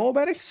on the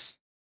Kemmelbergs,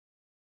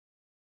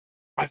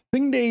 I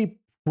think they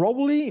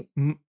probably...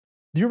 Do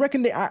you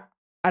reckon they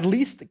at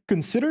least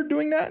considered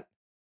doing that?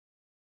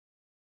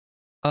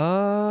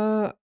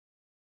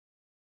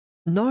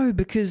 No,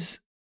 because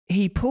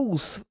he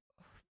pulls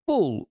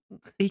full.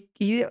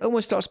 He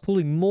almost starts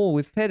pulling more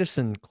with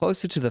Pedersen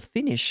closer to the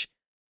finish.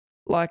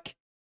 Like,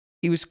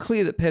 it was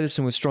clear that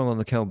Pedersen was strong on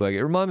the Kemmelberg.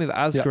 It reminded me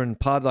of Asgreen.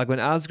 Like when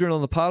Asgreen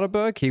on the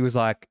Paderberg, he was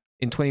like,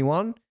 in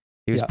 21,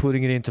 he was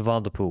putting it into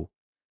Van der Poel.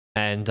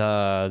 And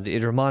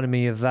it reminded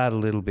me of that a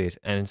little bit.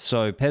 And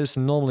so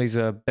Pedersen normally is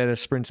a better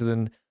sprinter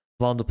than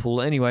Van der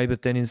Poel anyway,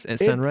 but then in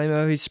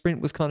Sanremo, his sprint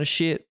was kind of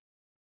shit.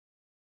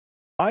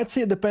 I'd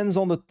say it depends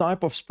on the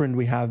type of sprint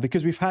we have,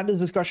 because we've had this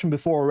discussion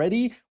before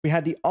already. We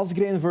had the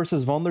Asgreen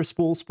versus Van der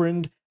Poel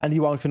sprint and the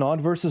Wout van Aert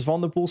versus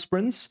Van der Poel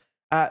sprints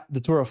at the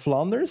Tour of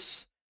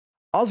Flanders.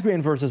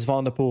 Asgreen versus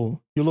Van der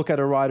Poel, you look at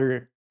a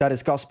rider that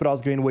is Casper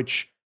Asgreen,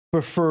 which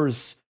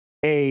prefers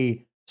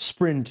a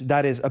sprint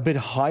that is a bit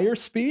higher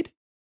speed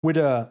with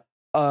a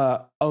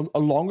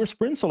longer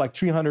sprint, so like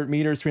 300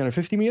 meters,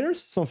 350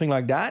 meters, something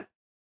like that.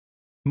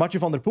 Mathieu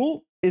van der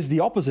Poel is the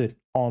opposite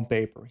on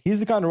paper. He's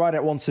the kind of rider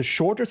that wants a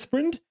shorter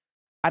sprint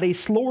at a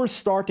slower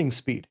starting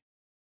speed,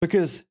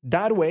 because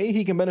that way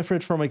he can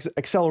benefit from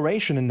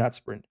acceleration in that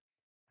sprint.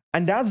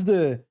 And that's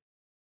the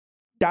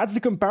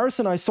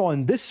comparison I saw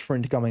in this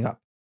sprint coming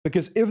up.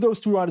 Because if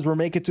those two riders were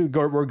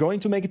going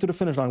to make it to the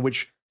finish line,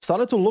 which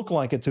started to look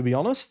like it, to be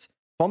honest,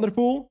 Van der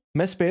Poel,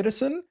 Mes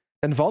Pedersen,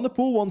 and Van der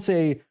Poel wants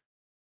a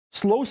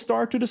slow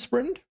start to the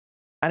sprint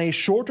and a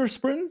shorter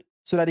sprint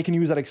so that he can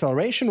use that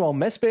acceleration, while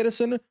Mes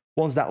Pedersen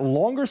wants that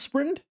longer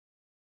sprint,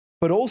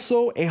 but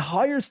also a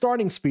higher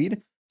starting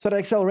speed so that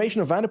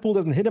acceleration of Van der Poel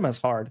doesn't hit him as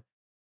hard.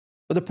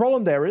 But the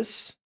problem there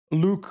is,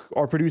 Luke,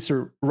 our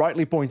producer,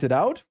 rightly pointed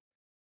out,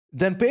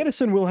 then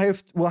Pedersen will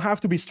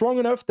have to be strong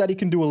enough that he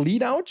can do a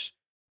lead out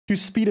to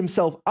speed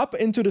himself up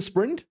into the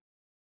sprint.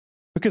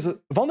 Because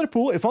Van der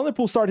Poel, if Van der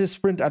Poel starts his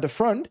sprint at the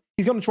front,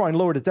 he's going to try and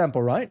lower the tempo,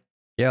 right?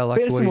 Yeah, like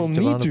Pedersen will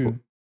need to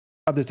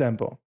up the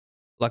tempo.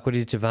 Like what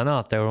he did to Van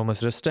Aert, they were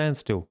almost at a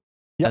standstill.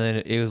 Yep. And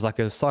then it was like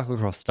a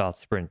cyclocross start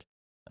sprint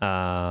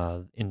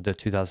in the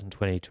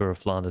 2020 Tour of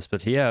Flanders.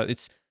 But yeah,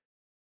 it's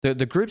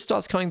the group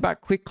starts coming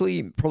back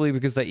quickly, probably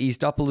because they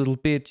eased up a little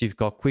bit. You've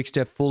got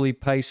Quickstep fully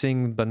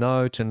pacing,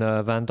 Benoot and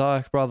Van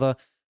Dijk brother.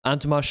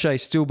 Intermarché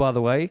still, by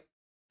the way,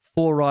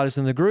 4 riders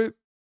in the group.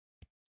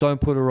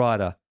 Don't put a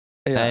rider.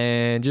 Yeah.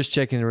 And just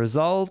checking the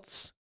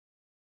results,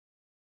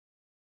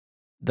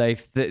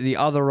 the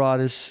other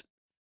riders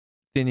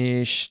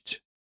finished...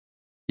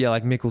 Yeah,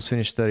 like Mikkels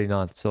finished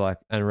 39th, so like,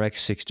 and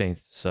Rex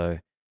 16th. So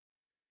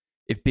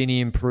if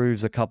Binny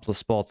improves a couple of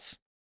spots,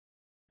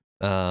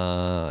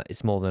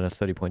 it's more than a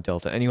 30-point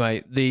delta.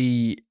 Anyway,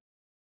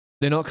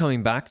 they're not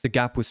coming back. The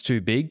gap was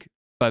too big.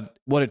 But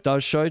what it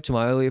does show, to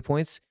my earlier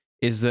points,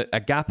 is that a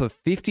gap of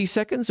 50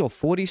 seconds or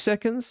 40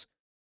 seconds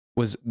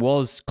was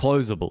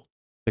closable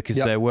because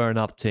there were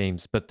enough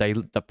teams. But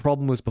the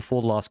problem was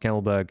before the last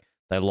Kemmelberg,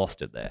 they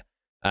lost it there.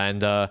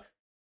 And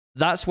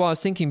that's why I was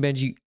thinking,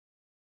 Benji,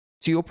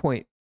 to your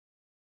point,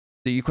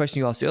 the question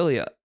you asked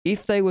earlier,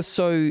 if they were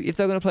going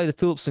to play the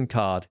Philipsen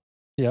card,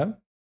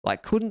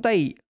 like, couldn't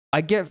they?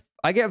 I get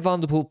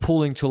Van der Poel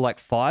pulling to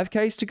like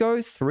 5Ks to go,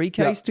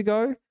 3Ks to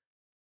go.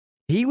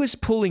 He was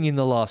pulling in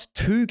the last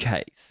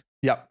 2Ks.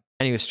 Yep.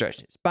 And he was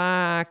stretching his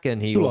back,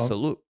 and he also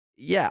looked.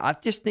 Yeah, I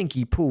just think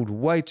he pulled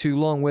way too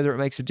long. Whether it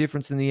makes a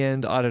difference in the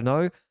end, I don't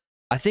know.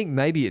 I think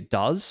maybe it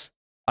does.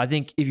 I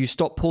think if you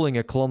stop pulling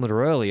a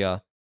kilometer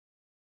earlier,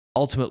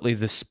 ultimately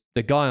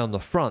the guy on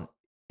the front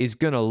is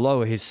going to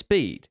lower his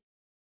speed.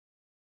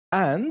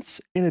 And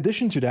in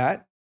addition to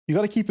that, you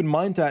got to keep in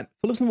mind that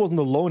Philipsen wasn't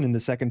alone in the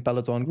second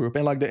peloton group,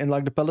 and like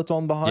the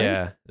peloton behind.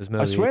 Yeah,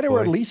 I swear there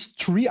were at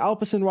least 3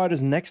 Alpecin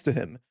riders next to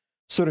him: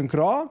 Søren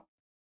Kragh,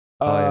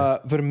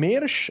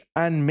 Vermeersch,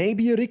 and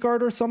maybe a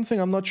Ricard or something.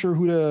 I'm not sure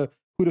who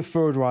the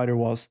third rider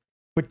was,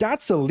 but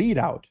that's a lead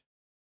out.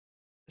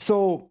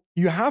 So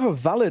you have a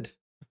valid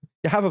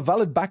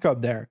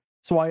backup there.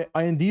 So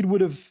I indeed would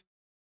have.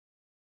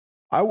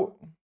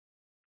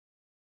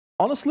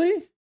 Honestly,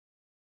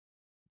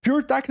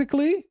 pure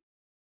tactically,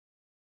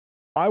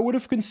 I would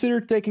have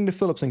considered taking the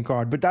Philipsen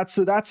card, but that's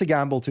a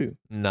gamble too.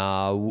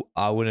 No,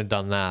 I wouldn't have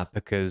done that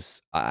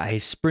because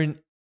his sprint,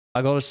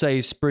 I got to say,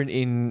 his sprint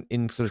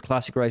in sort of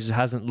classic races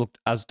hasn't looked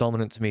as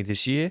dominant to me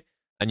this year,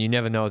 and you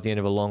never know at the end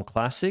of a long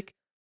classic.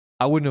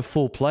 I wouldn't have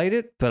full played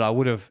it, but I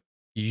would have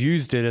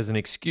used it as an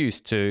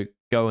excuse to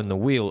go in the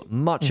wheel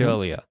much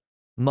earlier,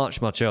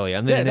 much earlier.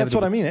 And then that's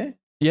what I mean, eh?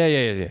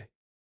 Yeah.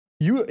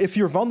 if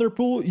you're Van der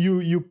Poel,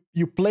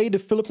 you play the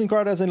Philipsen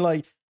card as in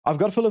like, I've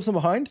got Philipsen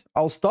behind.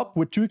 I'll stop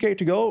with 2K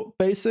to go,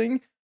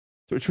 pacing,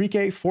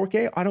 3K,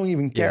 4K. I don't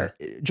even care.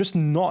 Just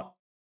not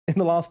in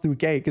the last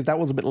 2K because that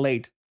was a bit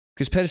late.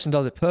 Because Pedersen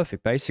does it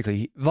perfect,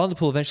 basically. Van der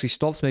Poel eventually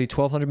stops, maybe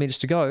 1,200 meters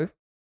to go.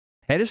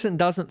 Pedersen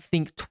doesn't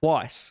think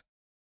twice.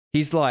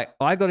 He's like,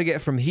 I got to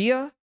get from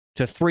here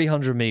to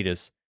 300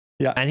 meters.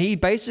 Yeah. And he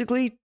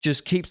basically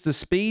just keeps the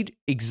speed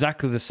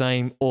exactly the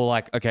same, or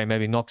like, okay,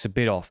 maybe knocks a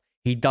bit off.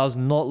 He does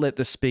not let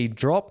the speed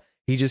drop.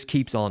 He just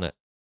keeps on it.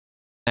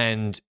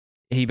 And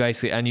he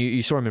basically, and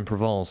you saw him in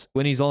Provence.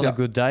 When he's on a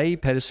good day,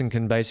 Pedersen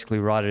can basically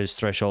ride at his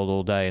threshold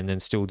all day and then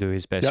still do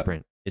his best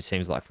sprint, it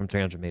seems like, from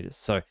 300 meters.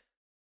 So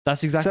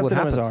that's exactly what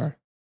happens. MSR.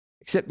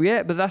 Except,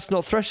 but that's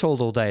not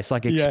threshold all day. It's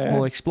like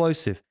more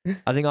explosive.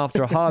 I think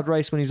after a hard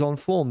race when he's on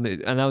form,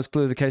 and that was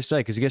clearly the case today,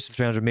 because he gets to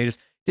 300 meters,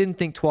 didn't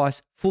think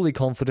twice, fully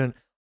confident,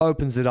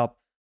 opens it up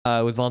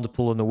with Van der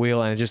Poel on the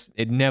wheel, and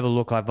it never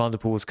looked like Van der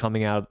Poel was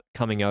coming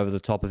over the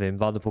top of him.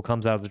 Van der Poel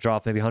comes out of the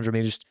draft, maybe 100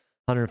 meters,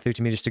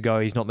 150 meters to go.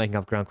 He's not making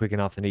up ground quick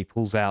enough, and he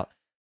pulls out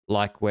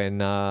like when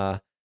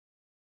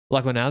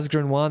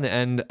Asgren won,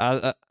 and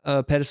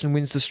Pedersen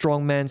wins the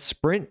strongman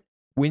sprint,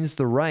 wins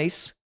the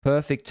race.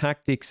 Perfect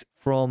tactics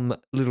from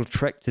Little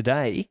Trek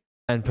today,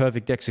 and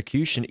perfect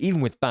execution,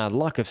 even with bad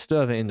luck of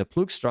Sturva in the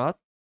Plugstraat,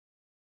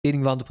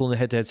 beating Van der Poel in the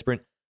head-to-head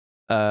sprint.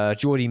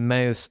 Jordi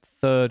Meus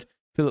third,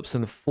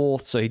 Philipsen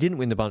fourth, so he didn't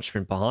win the bunch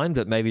sprint behind,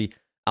 but maybe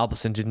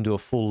Alpecin didn't do a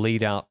full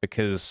lead out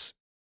because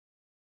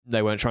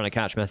they weren't trying to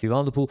catch Mathieu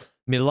Van der Poel.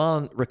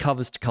 Milan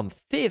recovers to come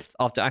fifth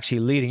after actually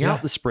leading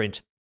out the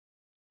sprint.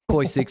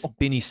 Koy sixth,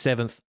 Binny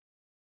seventh,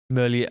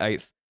 Merlier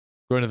eighth,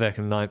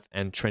 Groenewegen 9th,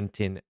 and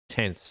Trentin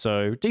 10th.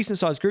 So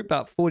decent-sized group,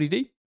 about 40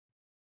 deep.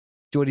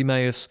 Jordi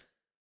Meus,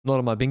 not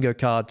on my bingo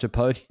card to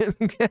podium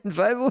and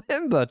favour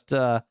him, but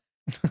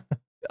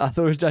I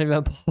thought it was Danny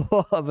Van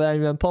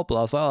Poppel.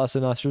 I was like, oh, that's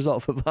a nice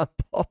result for Van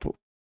Poppel.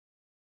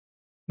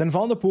 Then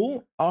Van der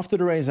Poel, after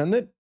the race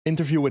ended,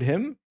 interview with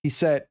him, he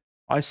said,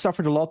 I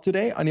suffered a lot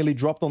today. I nearly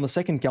dropped on the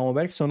second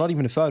Camelback, so not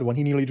even the third one.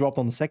 He nearly dropped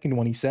on the second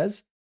one, he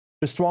says.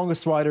 The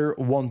strongest rider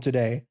won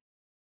today.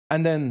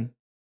 And then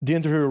the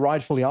interviewer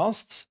rightfully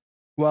asks,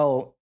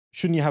 well,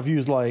 shouldn't your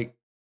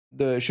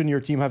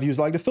team have used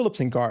like the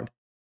Philipsen card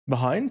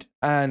behind?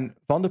 And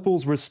Van der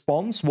Poel's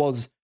response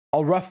was,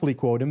 I'll roughly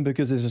quote him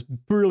because this is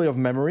purely of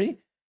memory,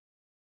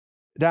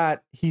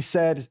 that he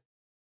said,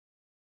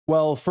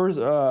 well, first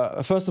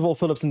of all,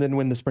 Philipsen didn't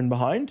win the sprint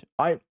behind.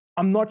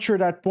 I'm not sure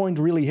that point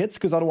really hits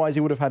because otherwise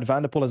he would have had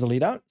Van der Poel as a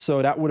lead out.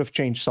 So that would have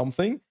changed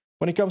something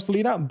when it comes to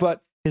lead out.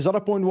 But his other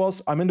point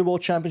was, I'm in the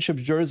World Championship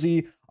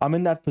jersey. I'm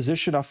in that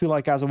position. I feel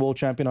like as a world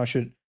champion, I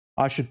should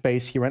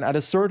pace here. And at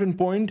a certain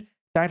point,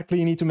 tactically,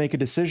 you need to make a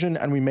decision.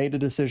 And we made the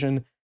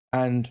decision.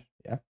 And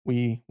yeah,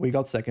 we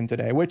got second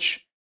today,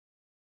 which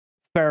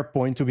fair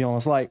point, to be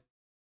honest. Like,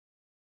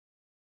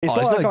 it's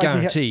not a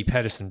guarantee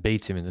Pedersen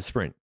beats him in the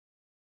sprint.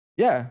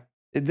 Yeah,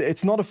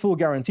 it's not a full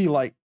guarantee.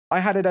 Like, I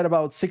had it at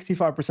about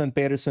 65%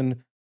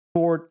 Pedersen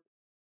for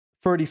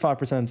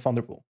 35% Van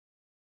der Poel.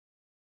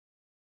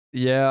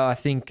 Yeah, I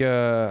think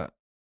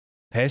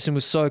Pedersen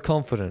was so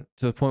confident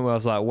to the point where I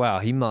was like, wow,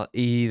 he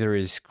either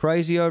is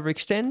crazy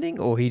overextending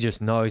or he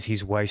just knows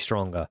he's way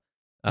stronger.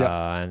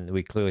 And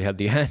we clearly had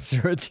the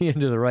answer at the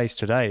end of the race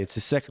today. It's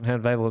his second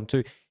Gent-Wevelgem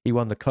too. He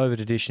won the COVID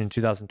edition in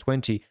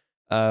 2020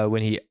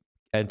 when he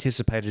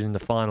anticipated in the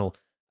final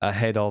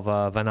ahead of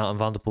Van Aert and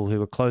Van der Poel, who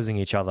were closing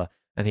each other.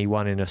 And he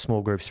won in a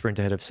small group sprint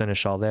ahead of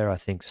Seneschal there, I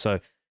think. So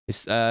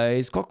he's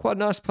got quite a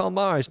nice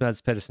palmares,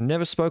 Mads Pedersen.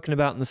 Never spoken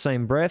about in the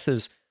same breath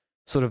as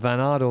sort of Van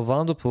Aert or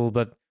Van der Poel,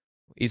 but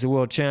he's a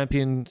world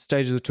champion,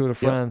 stage of the Tour de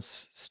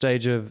France,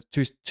 stage of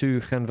two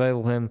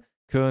Gent-Wevelgem,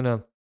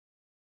 Kuurne,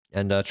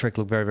 and Trek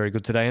looked very, very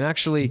good today. And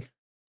actually,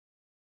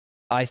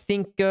 I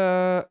think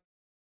Trek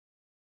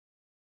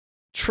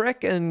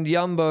and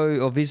Jumbo,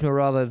 or Visma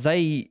rather,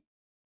 they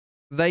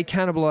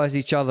cannibalize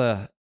each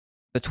other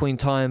between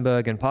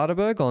Tyenberg and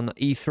Paardenberg on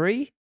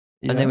E3.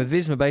 And then with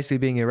Visma basically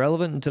being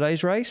irrelevant in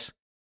today's race,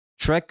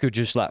 Trek could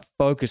just like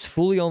focus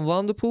fully on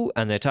Van der Poel,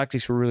 and their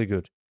tactics were really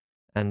good.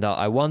 And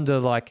I wonder,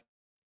 like,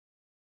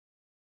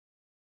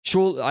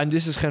 sure, and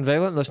this is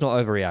Gent-Wevelgem, let's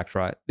not overreact,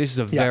 right? This is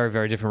a very,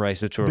 very different race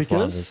to Tour of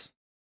Flanders. Because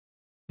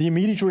the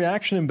immediate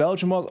reaction in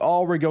Belgium was,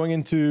 oh, we're going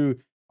into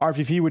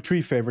RVV with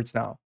 3 favorites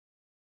now.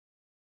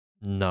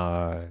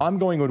 No. I'm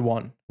going with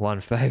 1. 1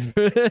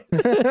 favorite.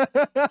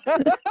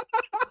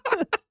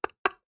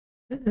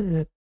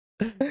 We're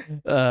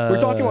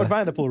talking about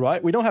Van der Poel,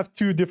 right? We don't have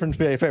 2 different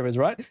favorites,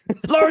 right?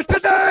 Loris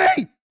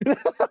Petit!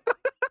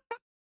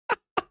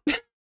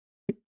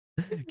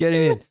 Get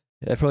him in.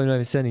 They're probably not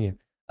even sending him.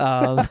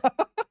 Van der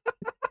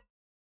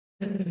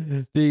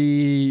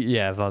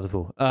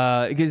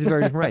Poel. It gives a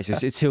very different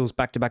race. It's hills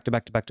back to back to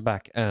back to back to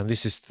back.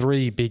 This is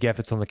 3 big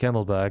efforts on the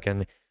Kemmelberg,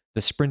 and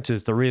the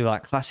sprinters, the really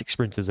like classic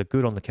sprinters, are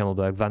good on the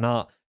Kemmelberg. Van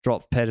Aert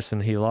dropped Pedersen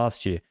here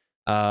last year.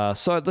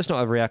 So let's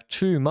not overreact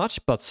too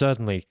much, but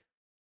certainly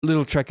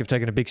Little Trek have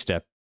taken a big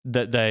step.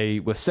 That they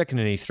were second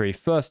in E3,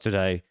 first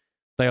today.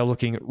 They are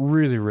looking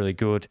really, really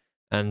good.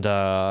 And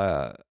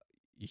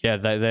yeah,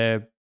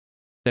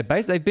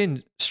 they've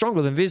been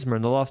stronger than Visma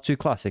in the last two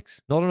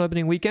classics. Not on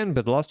opening weekend,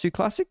 but the last two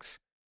classics,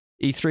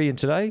 E3 and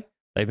today,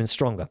 they've been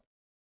stronger.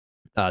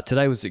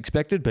 Today was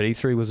expected, but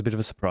E3 was a bit of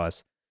a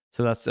surprise.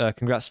 So that's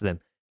congrats to them.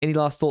 Any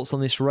last thoughts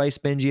on this race,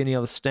 Benji? Any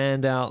other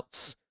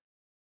standouts?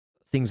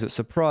 Things that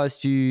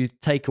surprised you?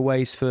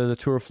 Takeaways for the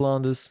Tour of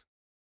Flanders?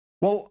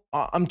 Well,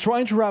 I'm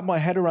trying to wrap my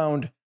head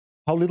around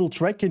how little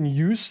Trek can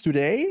use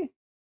today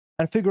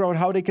and figure out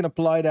how they can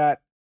apply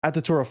that at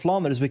the Tour of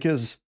Flanders,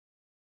 because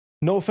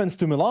no offense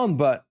to Milan,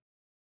 but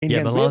in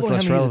Gent-Wevelgem,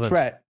 he's a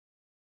threat.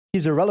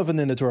 He's irrelevant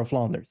in the Tour of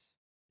Flanders.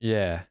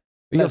 Yeah.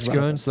 You got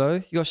Scoons, though.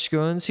 You got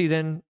Scoons. He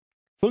then...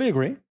 Fully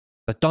agree.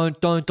 But don't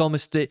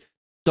domesticate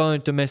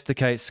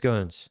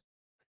Scoons.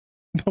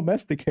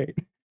 Domesticate?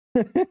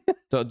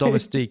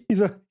 Domestique.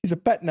 He's a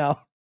pet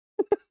now.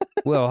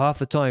 Well, half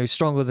the time he's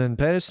stronger than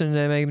Pedersen.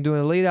 They make him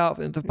doing a lead out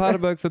into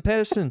Paderborn for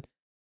Pedersen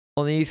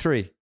on the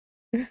E3.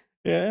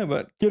 Yeah,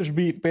 but Kirsch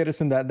beat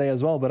Pedersen that day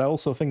as well. But I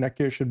also think that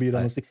Kirsch should beat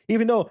Domestique.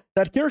 Even though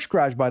that Kirsch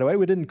crash, by the way,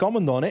 we didn't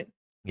comment on it.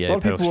 Yeah, a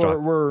lot of people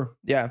were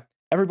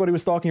everybody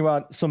was talking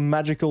about some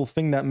magical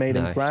thing that made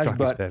him crash,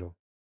 but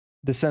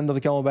descent of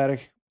the Camelback,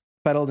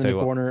 pedaled in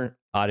the corner.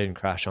 I didn't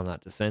crash on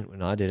that descent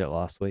when I did it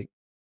last week.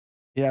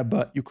 Yeah,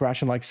 but you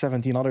crashed on like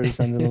 17 other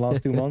descents in the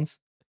last 2 months.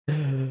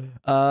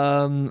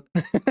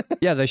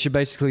 Yeah, they should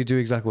basically do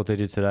exactly what they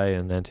did today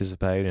and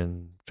anticipate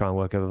and try and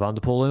work over Van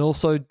der Poel and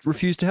also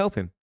refuse to help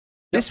him.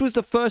 Yep. This was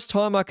the first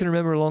time I can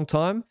remember in a long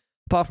time,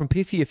 apart from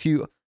Pithy, a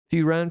few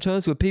round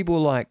turns where people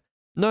were like,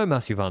 no,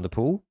 Mathieu Van der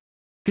Poel.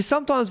 Because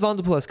sometimes Van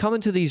der Poel has come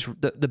into these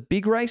the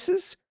big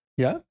races,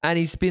 and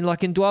he's been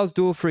like in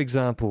Dwaalsdorf, for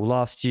example,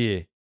 last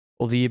year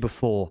or the year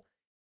before.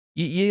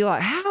 You're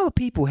like, how are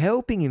people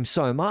helping him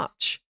so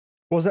much?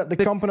 Was that the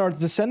Campenaerts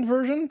Descent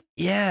version?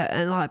 Yeah,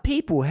 and like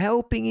people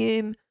helping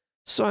him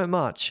so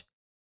much.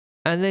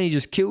 And then he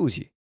just kills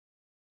you.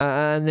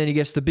 And then he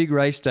gets the big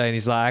race day and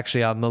he's like,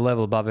 actually, I'm a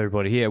level above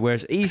everybody here.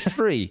 Whereas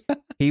E3,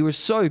 he was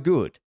so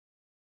good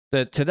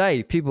that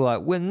today people are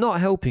like, we're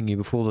not helping you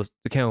before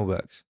the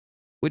Camelbergs.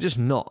 We're just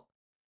not.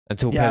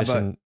 Until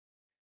Pedersen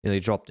nearly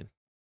dropped him.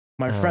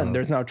 My friend,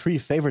 there's now 3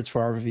 favorites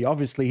for RVV.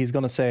 Obviously, he's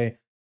going to say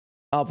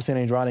Alpecin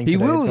ain't riding today.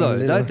 He will,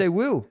 though. They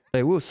will.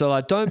 They will. So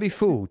like, don't be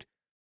fooled.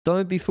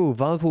 Don't be fooled.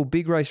 Van der Poel,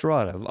 big race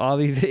rider.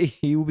 RVV,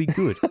 he will be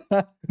good.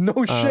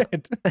 No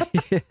shit.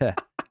 Yeah.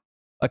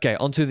 Okay,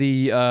 onto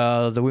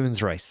the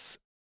women's race.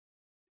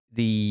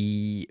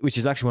 Which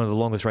is actually one of the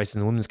longest races in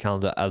the women's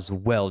calendar as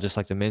well, just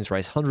like the men's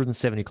race.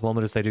 170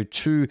 kilometers. They do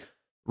 2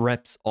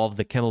 reps of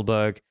the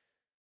Kemmelberg.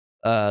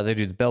 They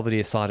do the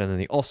Belvedere side and then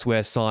the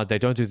Oswear side. They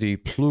don't do the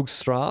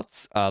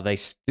Plugstraats. I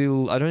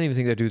don't even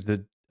think they do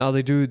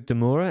they do De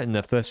Mura in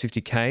the first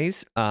 50 Ks.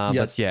 Yes.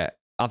 But yeah,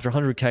 after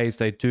 100 Ks,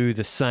 they do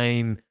the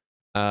same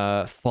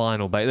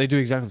final. They do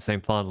exactly the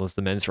same final as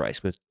the men's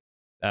race with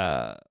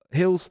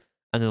hills.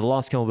 And then the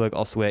last Kemmelberg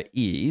Oswear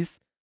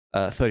is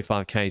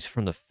 35 Ks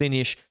from the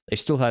finish. They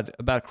still had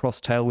about a cross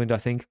tailwind, I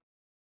think.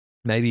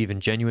 Maybe even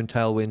genuine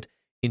tailwind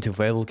into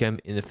Wevelgem.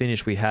 In the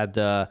finish, we had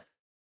Lotte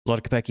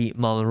Kopecky,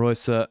 Marlon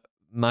Reusser,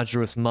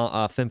 Majerus,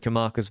 Femke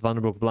Marcus,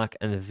 Vandenbroek Black,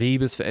 and the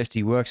Wiebes for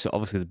SD Works. So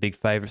obviously the big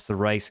favourites of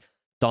the race.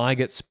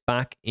 Dijgert's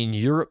back in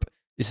Europe.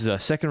 This is her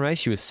second race.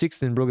 She was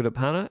 6th in Brugge de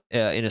Panne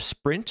in a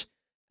sprint.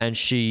 And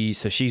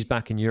she's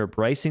back in Europe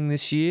racing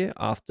this year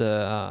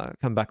after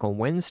coming back on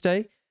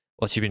Wednesday.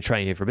 Well, she's been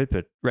training here for a bit,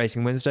 but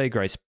racing Wednesday,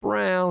 Grace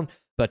Brown.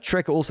 But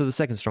Trek also the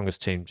second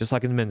strongest team, just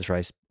like in the men's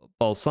race.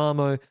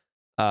 Balsamo,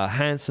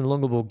 Hansen,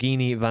 Longo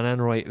Borghini, Van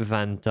Anrooy,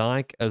 Van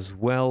Dijk as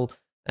well.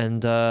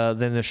 And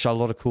then there's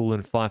Charlotte Kool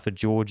and Pfeiffer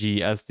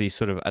Georgie as the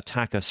sort of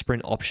attacker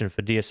sprint option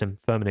for DSM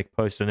Firmenich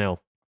Post-NL.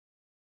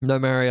 No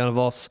Marianne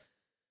Vos,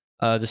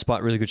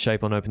 despite really good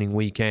shape on opening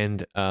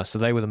weekend. So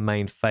they were the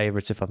main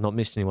favourites, if I've not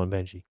missed anyone,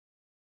 Benji.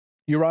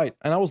 You're right.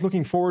 And I was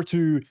looking forward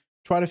to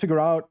try to figure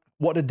out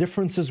what the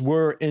differences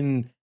were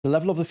in the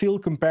level of the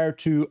field compared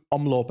to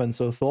Omloop and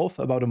so forth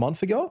about a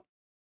month ago.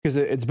 Because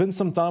it's been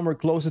some time, we're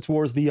closer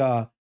towards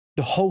the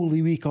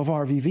holy week of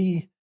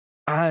RVV.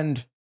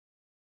 And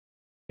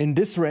in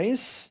this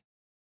race,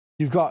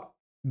 you've got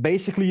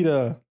basically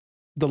the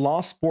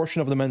last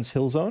portion of the men's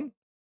hill zone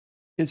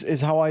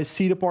is how I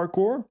see the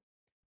parkour.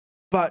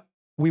 But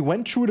we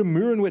went through the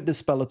Muren with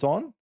this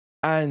peloton,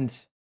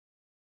 and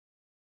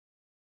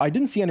I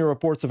didn't see any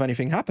reports of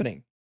anything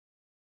happening.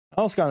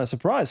 I was kind of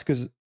surprised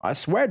because I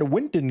swear the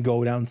wind didn't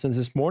go down since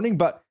this morning,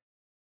 but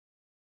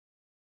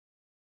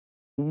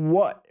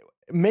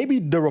maybe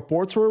the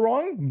reports were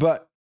wrong,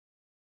 but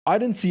I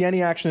didn't see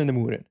any action in the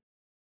Muren.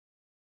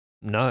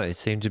 No, it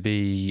seemed to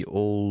be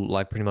all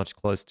like pretty much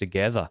close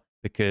together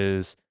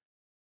because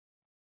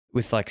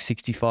with like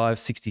 65,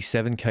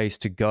 67 Ks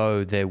to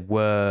go, there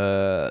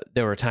were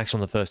attacks on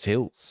the first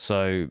hills.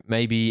 So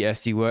maybe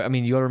SD were. I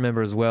mean, you got to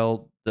remember as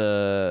well,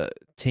 the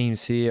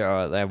teams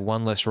here they have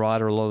 1 less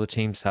rider. A lot of the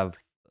teams have,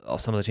 or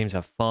some of the teams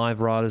have 5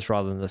 riders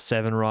rather than the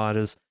 7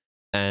 riders.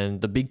 And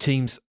the big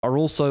teams are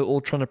also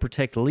all trying to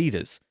protect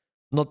leaders.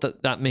 Not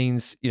that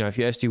means, if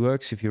you're SD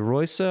Works, if you're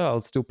Reusser, I'll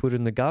still put it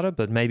in the gutter,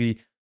 but maybe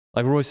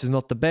like Royce is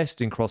not the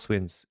best in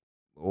crosswinds.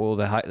 or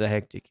the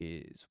hectic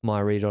is my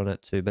read on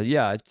it too. But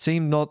yeah, it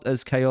seemed not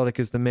as chaotic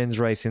as the men's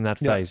race in that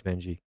phase,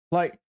 Benji.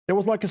 Like, there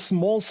was like a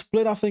small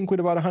split, I think, with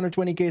about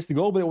 120 Ks to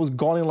go, but it was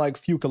gone in like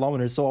few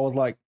kilometers. So I was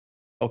like,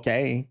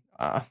 okay,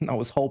 I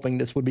was hoping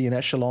this would be an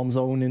echelon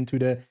zone into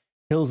the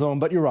hill zone.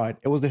 But you're right.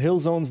 It was the hill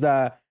zones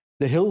the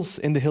hills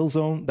in the hill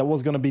zone that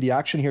was going to be the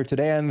action here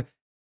today. And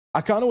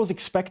I kind of was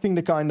expecting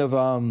the kind of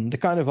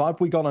vibe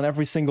we got on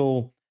every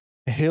single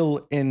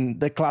hill in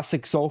the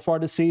classic so far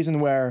this season,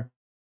 where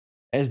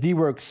SD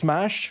work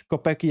smash,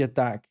 Kopecky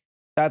attack.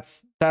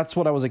 That's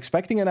what I was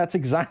expecting, and that's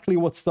exactly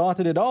what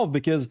started it off,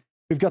 because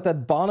we've got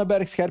that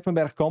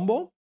Baneberg-Scherpenberg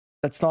combo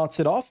that starts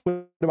it off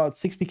with about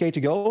 60k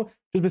to go.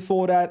 Just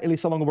before that,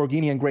 Elisa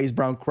Longoborghini and Grace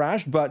Brown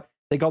crashed, but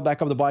they got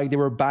back up the bike. They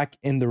were back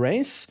in the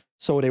race,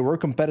 so they were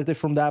competitive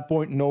from that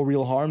point. No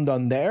real harm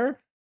done there.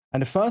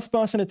 And the first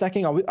person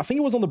attacking, I think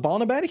it was on the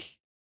Baneberg,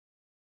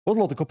 was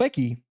Lotte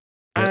Kopecky. Yep.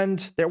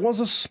 And there was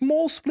a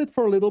small split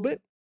for a little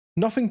bit.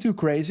 Nothing too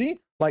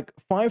crazy. Like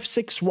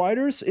 5-6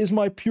 riders is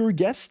my pure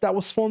guess that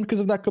was formed because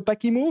of that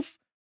Kopecky move.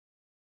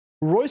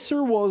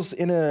 Reusser was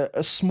in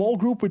a small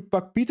group with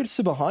Puck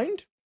Pieterse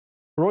behind.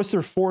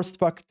 Reusser forced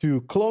Puck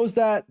to close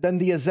that. Then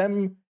the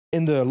SM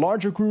in the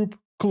larger group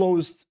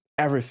closed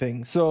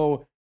everything.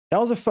 So that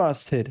was a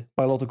fast hit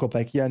by Lotte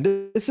Kopecky.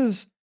 And this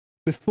is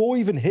before we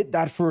even hit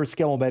that first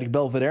Kemmelberg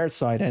Belvedere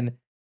side. And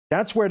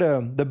that's where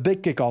the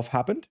big kickoff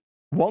happened.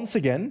 Once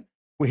again,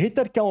 we hit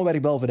that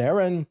Kemmelberg Belvedere.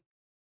 And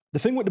the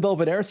thing with the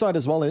Belvedere side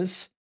as well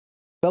is,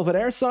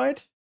 Belvedere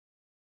side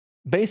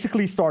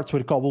basically starts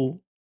with a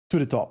cobble to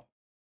the top.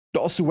 The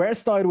Ossuaire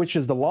side, which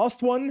is the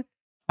last one,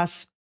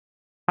 has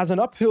an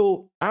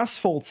uphill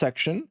asphalt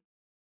section,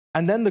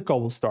 and then the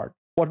cobble start.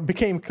 What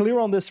became clear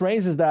on this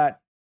race is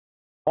that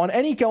on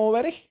any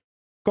Kemmelberg,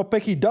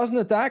 Kopecky doesn't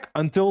attack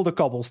until the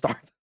cobble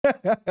starts.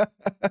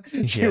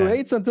 She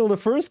waits until the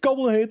first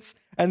cobble hits,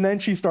 and then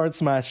she starts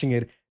smashing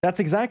it. That's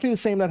exactly the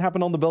same that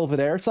happened on the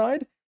Belvedere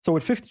side. So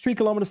with 53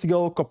 kilometers to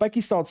go,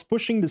 Kopecky starts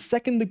pushing the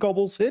second the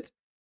cobbles hit,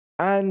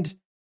 and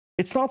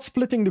it starts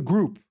splitting the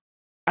group.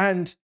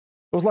 And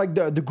it was like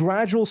the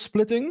gradual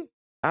splitting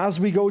as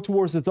we go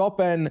towards the top,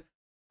 and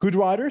good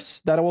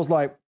riders that I was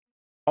like,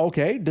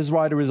 okay, this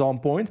rider is on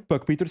point.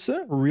 Puck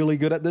Pieterse, really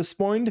good at this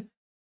point.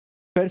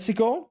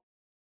 Persico,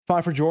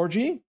 5 for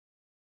Georgie.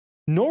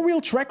 No real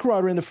track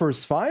rider in the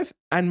first 5.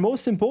 And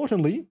most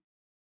importantly,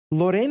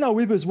 Lorena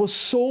Wiebes was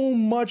so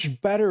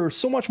much better,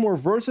 so much more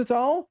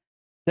versatile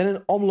than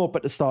an Omloop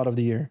at the start of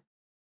the year.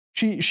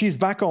 She's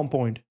back on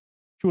point.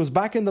 She was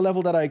back in the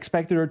level that I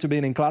expected her to be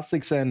in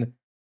classics, and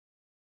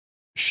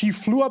she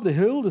flew up the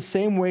hill the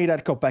same way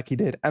that Kopecky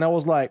did. And I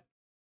was like,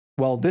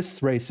 well,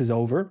 this race is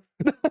over.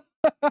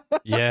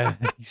 Yeah,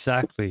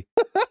 exactly.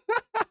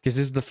 Because this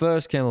is the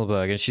first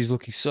Kemmelberg, and she's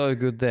looking so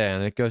good there.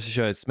 And it goes to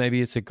show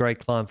maybe it's a great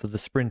climb for the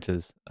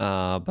sprinters.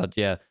 But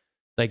yeah,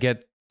 they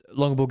get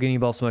Longoborghini,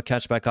 Balsamo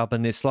catch back up.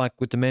 And it's like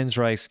with the men's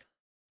race,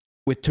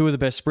 with 2 of the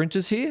best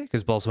sprinters here,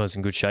 because Balsamo's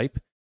in good shape,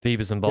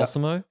 Wiebes and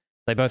Balsamo. Yep.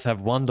 They both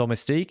have one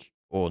domestique,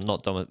 or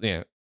not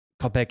domestique,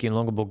 Kopecky and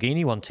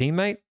Longoborghini, one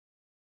teammate.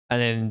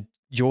 And then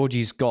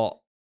Georgie's got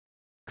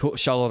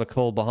Charlotte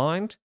Cole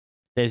behind.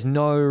 There's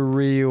no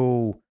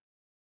real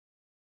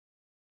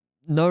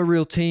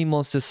team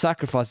wants to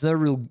sacrifice, no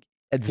real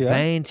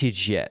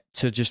advantage yet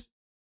to just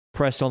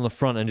press on the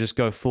front and just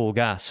go full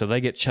gas. So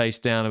they get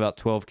chased down about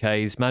 12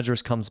 Ks.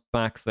 Madras comes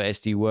back for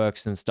SD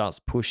Works and starts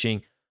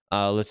pushing.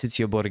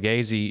 Letizia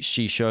Borghese,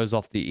 she shows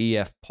off the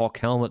EF POC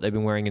helmet they've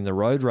been wearing in the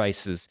road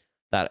races,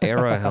 that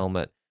aero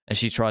helmet, and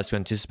she tries to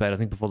anticipate, I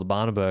think, before the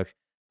Baneberg,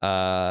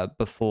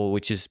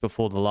 which is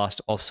before the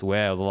last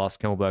Ossuaire, the last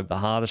Kemmelberg, the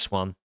hardest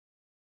one.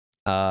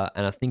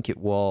 And I think it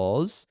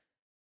was,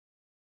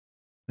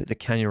 the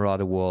Canyon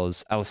rider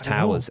was Alice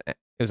Towers. It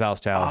was Alice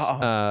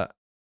Towers.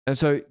 And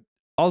so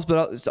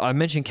I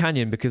mentioned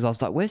Canyon because I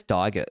was like, where's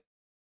Dygert?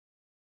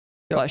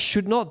 Yep. Like,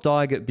 should not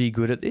Dygert be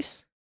good at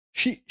this?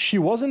 She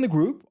was in the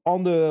group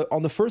on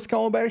the first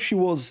Kemmelberg. She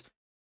was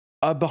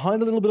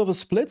behind a little bit of a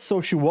split,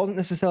 so she wasn't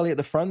necessarily at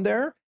the front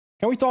there.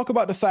 Can we talk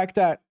about the fact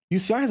that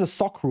UCI has a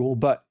sock rule,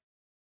 but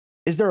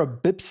is there a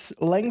bibs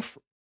length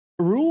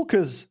rule?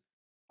 Because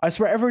I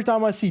swear every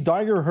time I see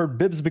Dygert, her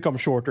bibs become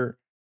shorter.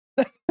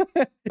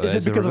 Is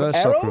it because of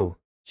aero?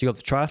 She got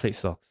the triathlete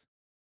socks.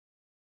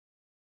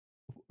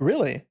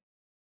 Really?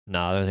 No,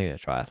 I don't think they're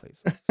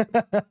triathletes.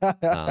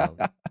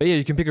 But yeah,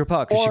 you can pick her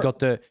apart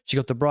because she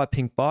got the bright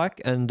pink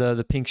bike and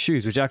the pink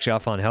shoes, which actually I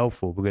find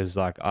helpful because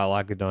like I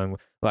like it knowing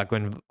like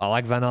when I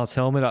like Van Aert's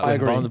helmet. I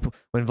agree.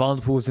 When Van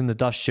der Poel's in the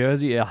Dutch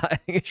jersey, yeah, I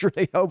think it's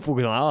really helpful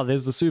because like,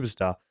 there's the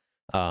superstar.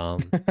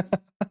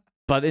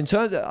 But in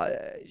terms of,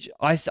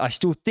 I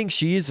still think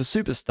she is a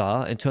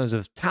superstar in terms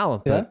of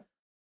talent. But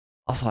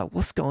I was like,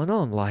 what's going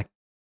on? Like,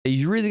 are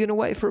you really going to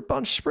wait for a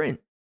bunch sprint?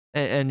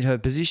 And her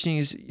positioning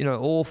is,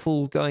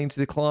 awful going into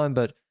the climb.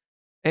 But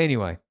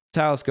anyway,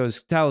 Towers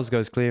goes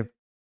clear.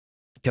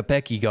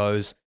 Kopecky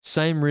goes.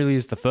 Same really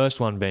as the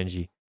first one,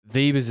 Benji.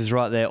 Wiebes is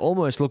right there,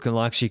 almost looking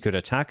like she could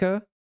attack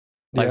her.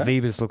 Like Yeah.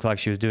 Vibes looked like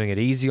she was doing it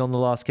easy on the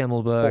last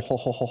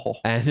Kemmelberg.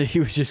 And he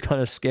was just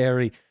kind of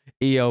scary.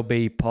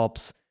 ELB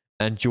pops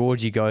and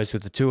Georgie goes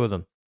with the two of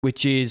them,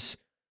 which is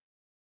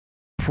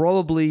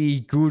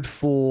probably good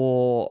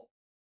for,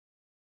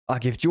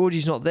 like, if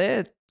Georgie's not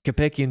there,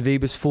 Kopecky and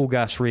Vibes full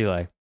gas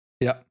relay.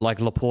 Yeah. Like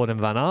Laporte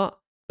and Van Aert.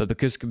 But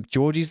because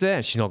Georgie's there,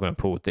 and she's not going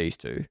to pull with these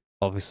two,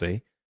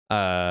 obviously,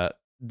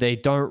 they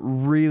don't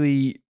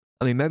really.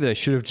 I mean, maybe they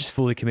should have just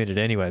fully committed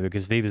anyway,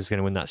 because Vibes is going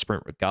to win that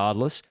sprint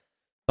regardless.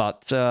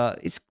 But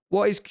it's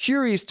what is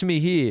curious to me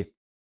here.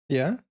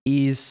 Yeah.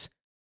 Is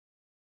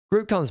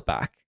group comes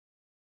back.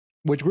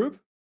 Which group?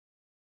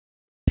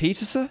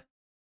 Petersen,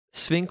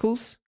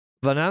 Swinkels,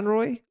 Van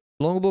Anrooy,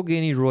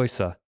 Longoborghini,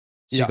 Reusser.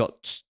 So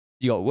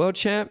you got world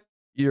champ,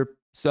 your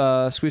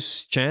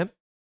Swiss champ,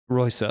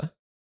 Reusser,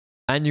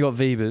 and you got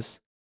Vibes,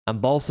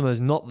 and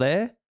Balsamo's not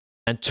there,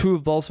 and two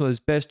of Balsamo's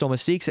best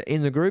domestiques are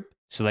in the group,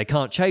 so they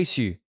can't chase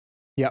you.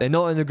 Yeah. They're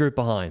not in the group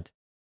behind.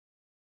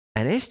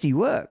 And SD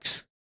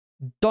works.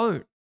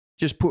 Don't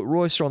just put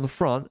Reusser on the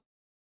front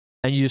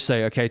and you just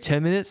say, okay,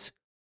 10 minutes,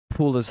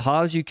 pull as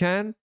hard as you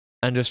can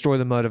and destroy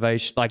the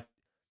motivation. Like,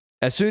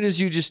 as soon as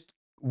you just,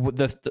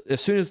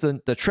 as soon as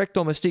the Trek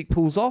Domestique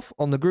pulls off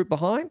on the group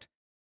behind,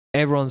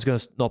 everyone's going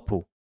to not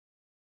pull.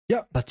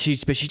 Yeah. But she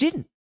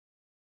didn't.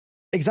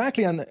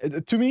 Exactly. And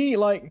to me,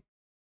 like,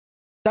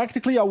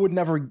 tactically, I would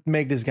never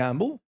make this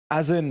gamble.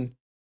 As in,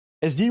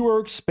 SD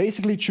Works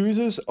basically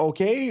chooses,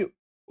 okay,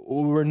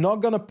 we're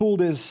not going to pull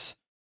this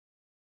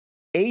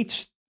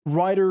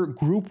 8-rider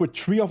group with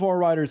 3 of our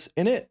riders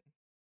in it.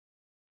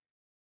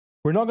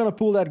 We're not going to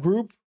pull that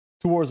group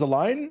towards the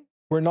line.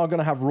 We're not going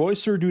to have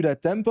Reusser do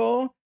that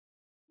tempo.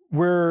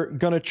 We're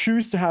going to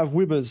choose to have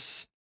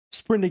Wibbes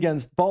sprint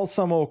against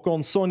Balsamo,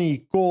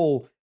 Consoni,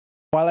 Cole,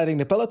 while letting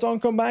the peloton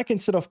come back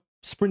instead of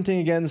sprinting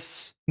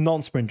against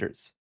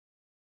non-sprinters.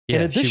 Yeah,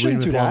 in addition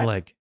to that,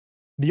 leg.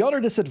 The other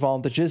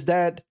disadvantage is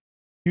that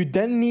you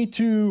then need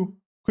to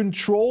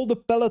control the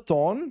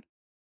peloton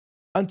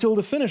until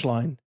the finish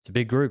line. It's a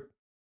big group.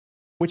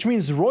 Which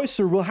means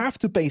Reusser will have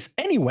to pace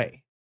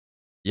anyway.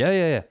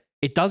 Yeah.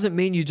 It doesn't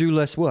mean you do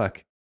less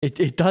work.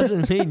 It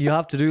doesn't mean you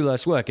have to do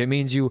less work. It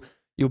means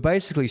you'll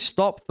basically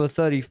stop for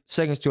 30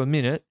 seconds to a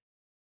minute,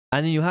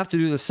 and then you have to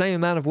do the same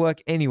amount of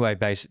work anyway,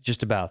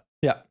 just about.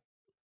 Yeah.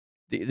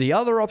 The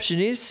other option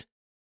is,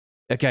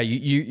 okay,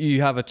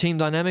 you have a team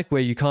dynamic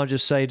where you can't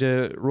just say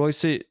to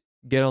Reusser,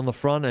 get on the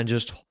front and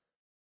just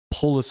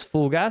pull us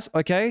full gas.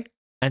 Okay,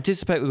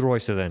 anticipate with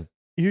Reusser then.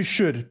 You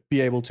should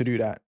be able to do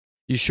that.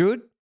 You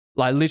should.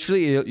 Like,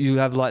 literally, you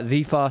have like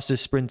the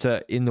fastest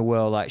sprinter in the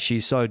world. Like,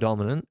 she's so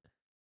dominant.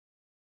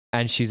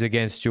 And she's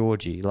against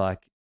Georgie. Like,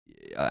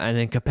 and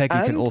then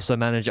Kopecky can also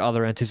manage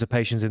other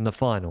anticipations in the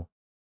final.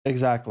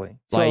 Exactly.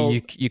 Like, So,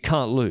 you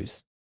can't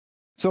lose.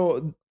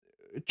 So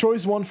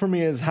choice 1 for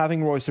me is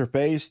having Reusser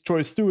pace.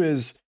 Choice 2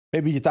 is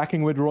maybe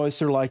attacking with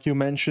Reusser, like you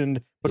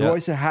mentioned. But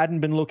Reusser hadn't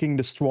been looking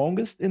the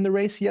strongest in the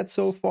race yet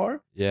so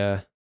far.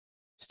 Yeah.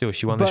 Still,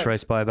 she won this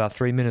race by about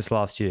 3 minutes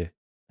last year.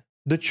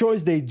 The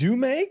choice they do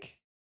make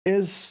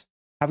is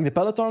having the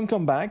peloton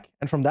come back.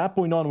 And from that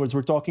point onwards,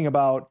 we're talking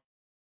about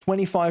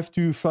 25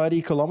 to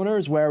 30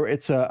 kilometers where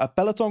it's a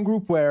peloton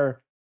group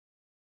where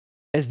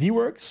SD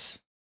works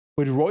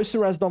with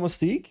Reusser as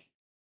domestique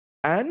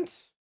and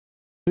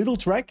Little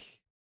Trek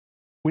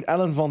with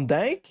Ellen van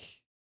Dijk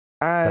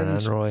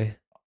and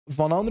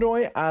Van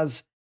Anrooy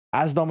as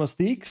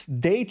domestiques.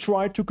 They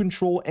try to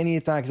control any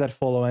attacks that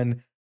follow.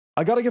 And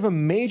I got to give a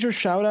major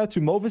shout out to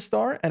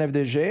Movistar and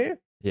FDG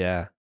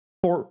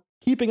for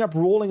keeping up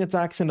rolling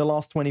attacks in the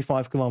last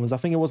 25 kilometers. I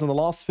think it was in the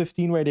last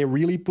 15 where they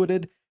really put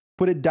it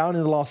down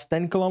in the last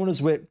 10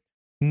 kilometers with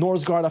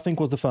Norsgaard, I think,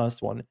 was the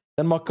first one.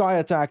 Then Mackay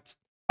attacked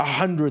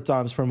 100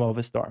 times for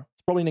Movistar.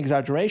 It's probably an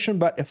exaggeration,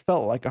 but it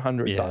felt like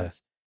 100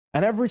 times.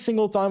 And every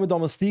single time a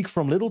domestique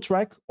from Little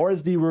Trek or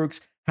SD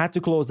Works had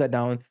to close that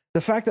down.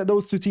 The fact that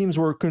those two teams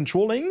were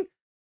controlling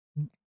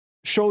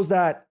shows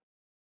that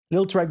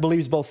Little Trek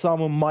believes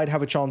Balsamo might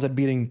have a chance at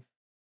beating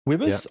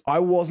Wibbes. I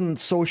wasn't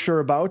so sure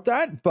about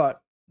that,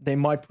 but they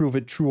might prove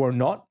it true or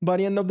not by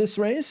the end of this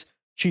race.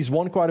 She's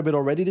won quite a bit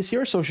already this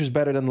year, so she's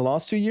better than the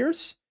last 2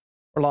 years,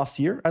 or last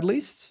year at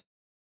least.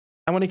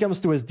 And when it comes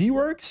to SD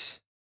Works,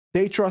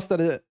 they trust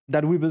that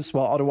Wibbes,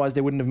 well, otherwise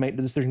they wouldn't have made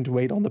the decision to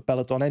wait on the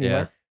peloton anyway.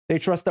 Yeah. They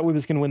trust that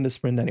Wibbes can win the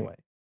sprint anyway.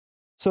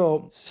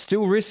 So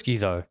still risky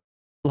though.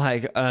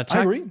 Like, I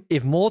agree.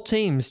 If more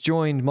teams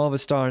joined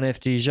Movistar and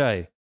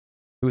FDJ,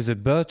 was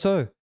it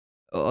Berto?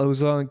 It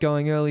was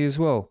going early as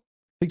well.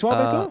 Victoire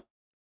Berto?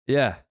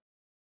 Yeah.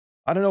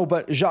 I don't know,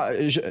 but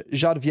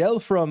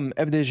Jarviel from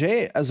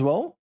FDG as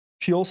well.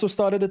 She also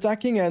started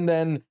attacking, and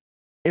then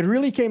it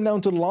really came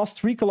down to the last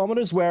 3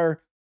 kilometers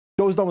where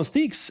those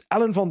domestiques,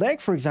 Ellen van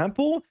Dijk, for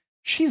example,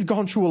 she's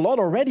gone through a lot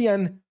already,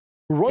 and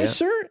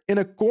Reusser in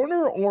a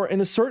corner or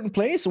in a certain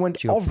place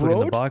went off-road.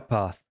 In the bike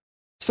path.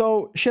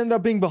 So she ended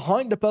up being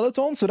behind the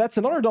peloton, so that's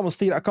another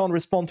domestique that can't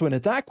respond to an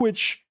attack,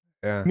 which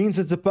means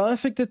it's a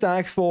perfect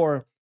attack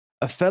for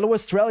a fellow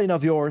Australian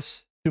of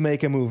yours to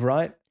make a move,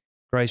 right?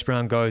 Grace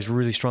Brown goes,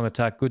 really strong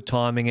attack, good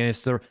timing, and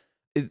it's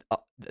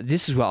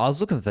this is where I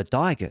was looking for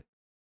Dygert.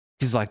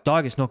 Because like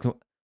Dygert's not going to...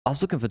 I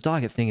was looking for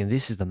Dygert thinking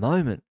this is the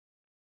moment.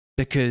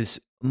 Because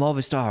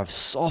Movistar have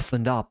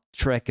softened up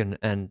Trek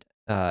and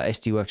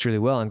SD works really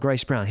well. And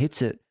Grace Brown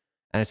hits it.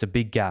 And it's a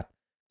big gap.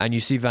 And you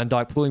see Van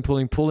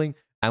Dijk pulling.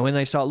 And when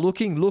they start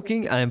looking,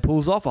 and then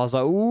pulls off, I was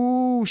like,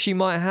 ooh, she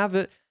might have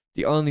it.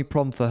 The only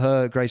problem for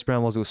her, Grace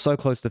Brown, was it was so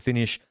close to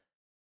finish.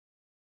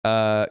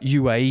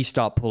 UAE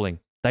start pulling.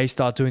 They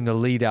start doing the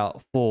lead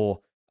out for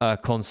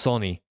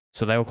Consoni.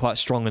 So they were quite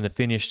strong in the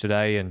finish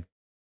today. And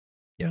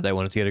they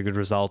wanted to get a good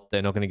result.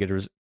 They're not going to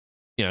get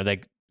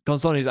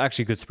Consoni is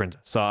actually a good sprinter.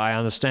 So I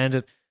understand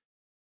it.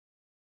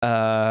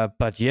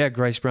 But yeah,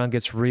 Grace Brown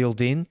gets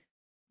reeled in.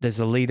 There's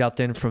a lead out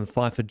then from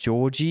Pfeiffer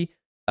Georgie.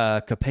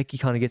 Kopecky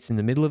kind of gets in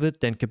the middle of it.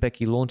 Then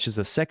Kopecky launches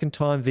a second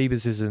time.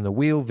 Wiebes is in the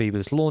wheel.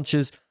 Wiebes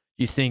launches.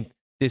 You think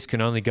this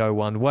can only go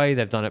one way.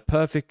 They've done it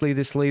perfectly,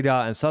 this lead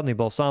out. And suddenly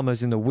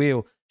Balsamo's in the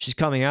wheel. She's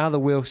coming out of the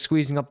wheel,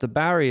 squeezing up the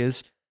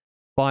barriers.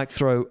 Bike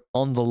throw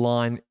on the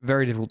line.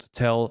 Very difficult to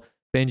tell.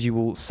 Benji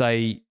will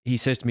say, he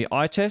says to me,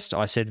 eye test.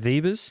 I said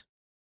Wiebes.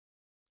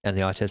 And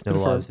the eye test never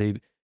lies.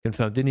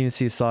 Confirmed. Didn't even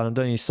see a side on.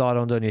 Don't need side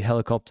on. Don't need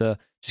helicopter.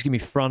 Just give me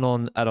front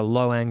on at a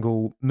low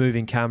angle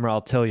moving camera.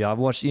 I'll tell you. I've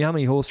watched, how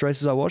many horse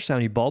races I watched? How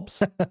many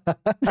bobs?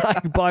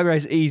 Like, bike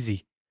race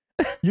easy.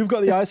 You've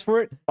got the eyes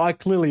for it. I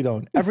clearly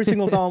don't. Every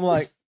single time I'm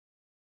like,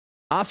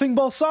 I think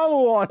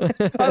Balsamo won.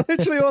 I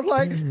literally was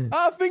like,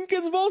 I think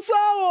it's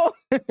Balsamo.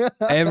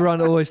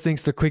 Everyone always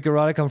thinks the quicker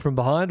rider come from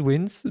behind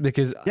wins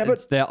because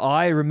their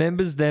eye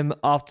remembers them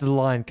after the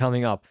line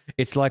coming up.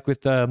 It's like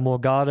with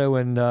Morgado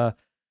and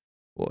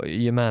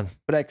your man.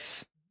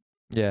 Rex.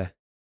 Yeah.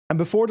 And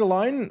before the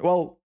line,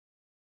 well,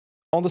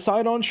 on the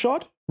side-on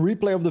shot,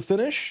 replay of the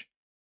finish,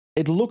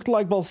 it looked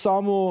like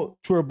Balsamo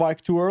threw her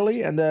bike too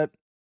early and that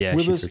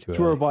Wiebes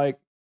threw her bike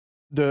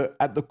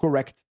at the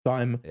correct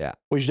time,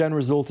 which then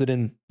resulted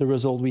in the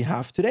result we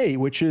have today,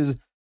 which is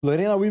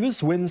Lorena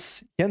Wiebes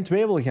wins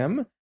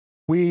Gent-Wevelgem.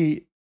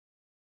 We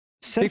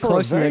said for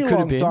a very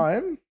long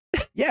time.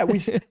 Yeah,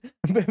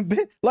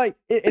 like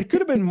it could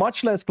have been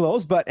much less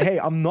close, but hey,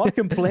 I'm not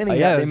complaining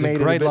that they made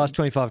it a great last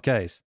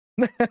 25Ks.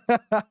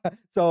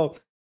 So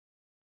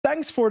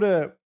thanks for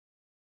the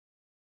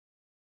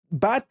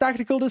bad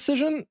tactical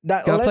decision.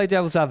 Go play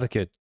devil's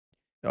advocate.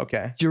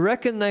 Okay. Do you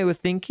reckon they were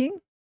thinking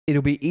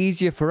it'll be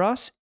easier for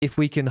us if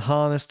we can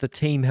harness the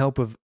team help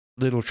of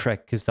Little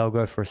Trek because they'll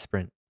go for a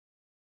sprint?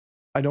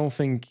 I don't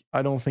think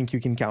you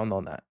can count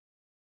on that.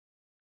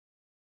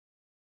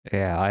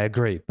 Yeah, I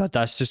agree. But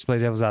that's just play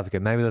devil's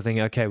advocate. Maybe they're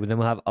thinking, okay, well, then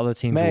we'll have other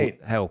teams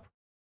help.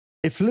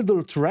 If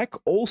Little Trek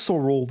also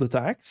rolled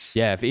attacks.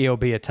 Yeah, if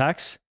ELB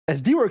attacks.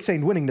 SD Works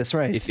ain't winning this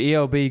race. If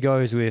ELB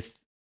goes with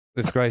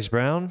Grace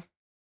Brown,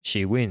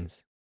 she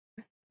wins.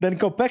 Then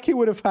Kopecky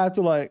would have had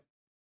to like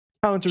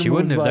counter. She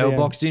wouldn't have. They were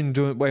boxed in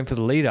waiting for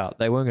the lead out.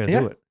 They weren't going to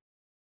do it.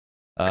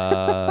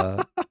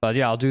 But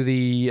yeah, I'll do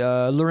the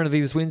Lorena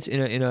Wiebes wins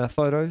in a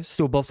photo.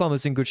 Still,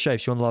 Balsamo's in good shape.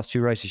 She won the last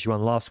two races. She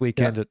won last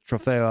weekend at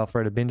Trofeo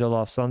Alfredo Binda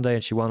last Sunday,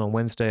 and she won on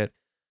Thursday at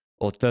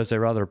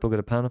Brugge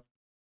de Panne.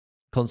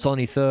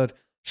 Consoni third,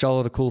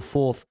 Charlotte Cool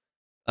fourth,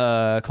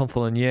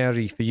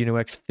 Confalonieri for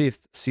UNOX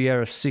fifth,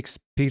 Sierra sixth,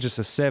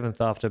 Peters seventh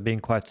after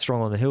being quite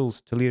strong on the hills,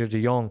 Toledo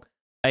de Jong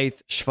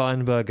eighth,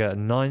 Schweinberger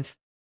ninth,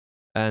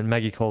 and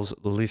Maggie Cole's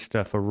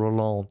Lister for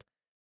Roland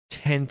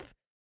 10th.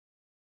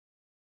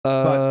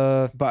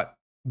 But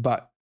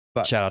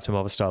shout out to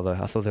Movistar though.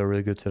 I thought they were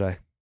really good today.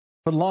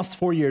 For the last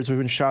 4 years, we've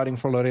been shouting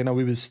for Lorena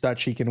Wiebes that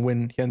she can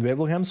win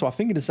Gent-Wevelgem. So I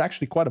think it is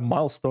actually quite a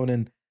milestone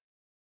in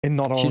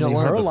not only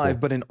her life,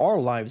 but in our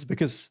lives,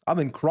 because I've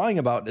been crying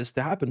about this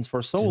to happen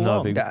for so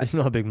long. It's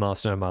not a big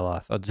milestone in my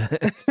life.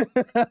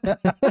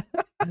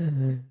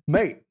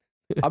 Mate,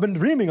 I've been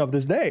dreaming of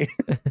this day.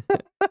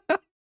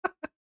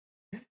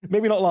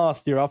 Maybe not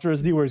last year after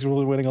SD Works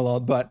was winning a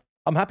lot, but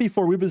I'm happy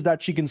for Wiebes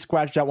that she can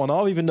scratch that one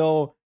off, even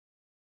though,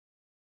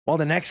 well,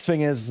 the next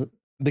thing is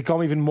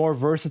become even more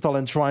versatile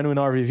and try to win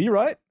RVV,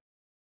 right?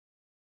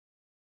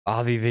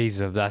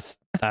 RVVs,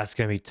 that's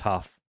going to be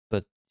tough.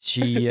 But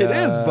she... it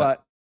is,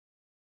 but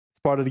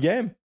it's part of the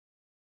game.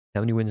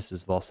 How many wins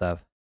does Vos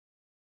have?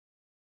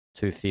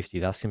 250.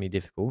 That's going to be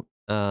difficult.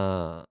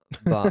 But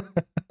how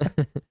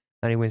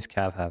many wins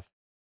Cav have?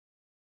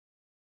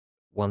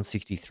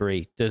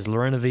 163. Does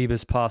Lorena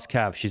Wiebes pass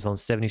Cav? She's on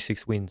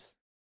 76 wins.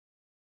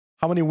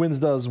 How many wins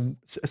does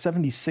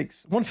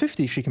 76?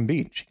 150 she can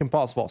beat. She can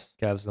pass Vos.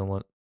 Cav's on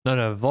one.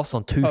 No, Vos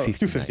on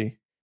 250.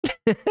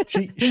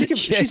 250.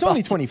 She's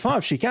only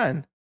 25. She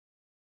can.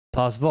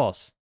 Pass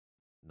Vos?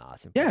 Nah,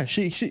 it's impossible. Yeah,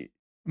 she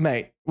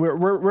mate,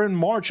 we're in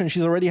March and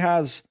she already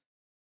has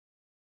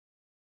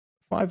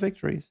 5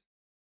 victories.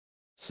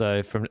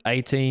 So from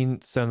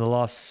 18, so in the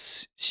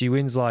last, she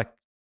wins like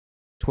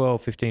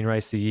 12, 15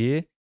 races a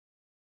year.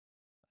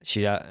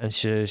 She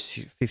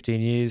 15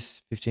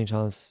 years, 15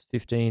 times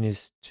 15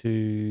 is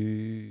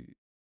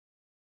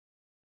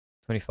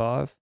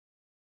 225.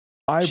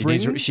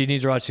 She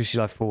needs to ride till she's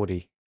like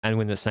 40 and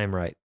win the same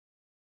rate.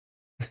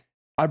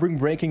 I bring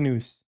breaking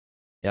news.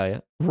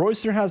 Yeah.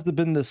 Royster has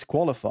been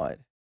disqualified.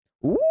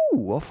 Ooh,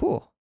 what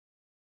for?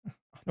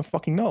 don't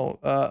fucking know.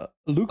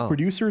 Luke, Oh.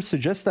 producer,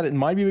 suggests that it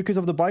might be because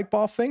of the bike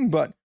path thing,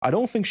 but I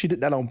don't think she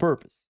did that on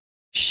purpose.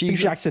 She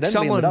accidentally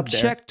someone ended up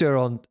there. checked her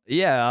on.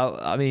 Yeah,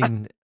 I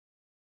mean,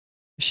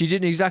 she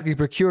didn't exactly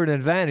procure an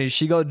advantage.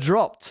 She got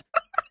dropped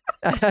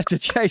and had to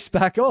chase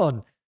back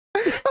on.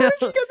 How did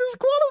she get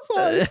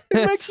disqualified?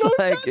 It makes It's no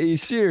like, sense. are you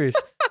serious?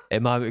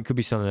 It could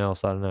be something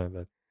else. I don't know,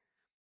 but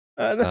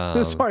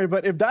Sorry,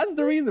 but if that's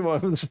the reason why,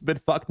 it was a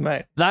bit fucked,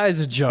 mate. that is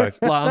a joke.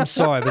 Like, I'm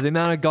sorry, but the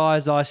amount of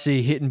guys I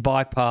see hitting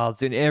bike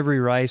paths in every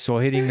race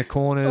or hitting the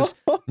corners,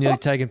 nearly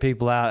taking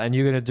people out, and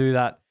you're going to do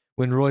that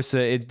when Royce,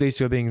 these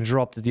two are being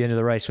dropped at the end of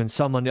the race. When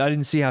someone, I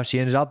didn't see how she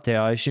ended up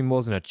there. I assume it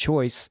wasn't a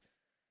choice.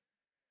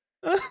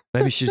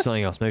 Maybe she did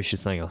something else.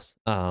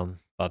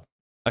 But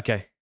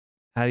okay,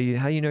 how do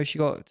you know she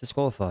got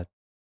disqualified?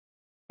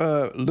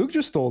 Luke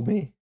just told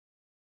me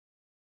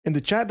in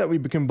the chat that we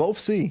can both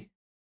see.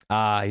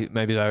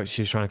 Maybe though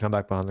she's trying to come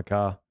back behind the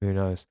car. Who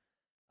knows?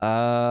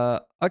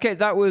 Okay,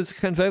 that was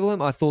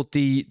Gent-Wevelgem. I thought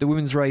the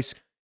women's race,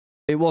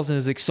 it wasn't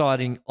as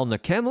exciting on the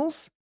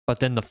camels, but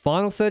then the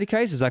final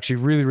 30Ks was actually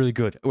really, really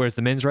good. Whereas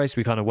the men's race,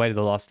 we kind of waited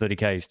the last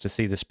 30Ks to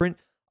see the sprint.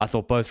 I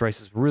thought both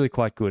races were really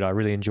quite good. I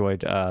really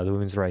enjoyed the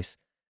women's race.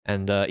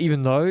 And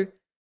even though,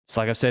 it's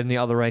like I said in the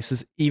other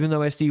races, even though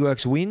SD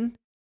Works win,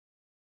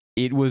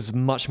 it was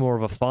much more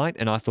of a fight,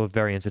 and I thought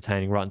very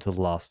entertaining right until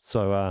the last.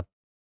 So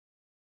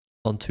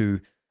on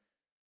to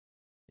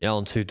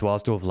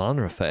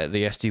Dwars-Vlaanderen,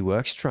 the SD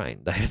Works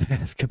train. They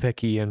have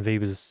Kopecky and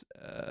Wiebes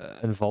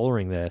and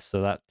Vollering there,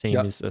 so that team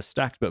is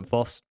stacked. But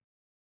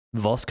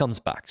Vos comes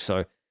back,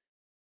 so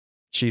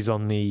she's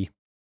on the...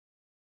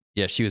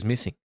 Yeah, she was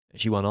missing.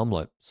 She won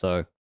Omloop,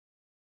 so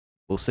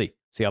we'll see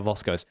how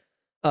Vos goes.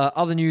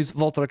 Other news,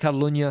 Volta a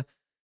Catalunya.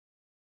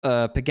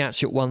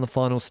 Pogacar won the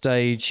final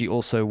stage. He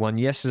also won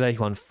yesterday. He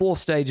won 4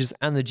 stages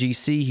and the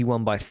GC. He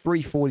won by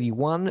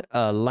 3:41.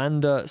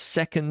 Landa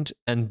second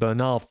and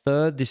Bernal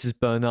third. This is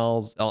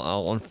Bernal's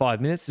on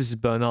 5 minutes. This is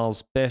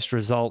Bernal's best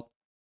result.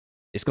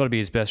 It's got to be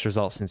his best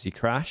result since he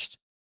crashed.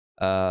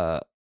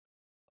 Off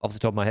the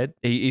top of my head,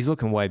 he's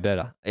looking way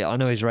better. I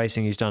know he's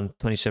racing. He's done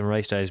 27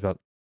 race days, but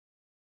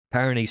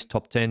Paris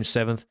top 10,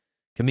 7th.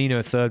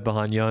 Camino third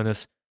behind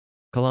Jonas.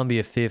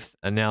 Colombia 5th,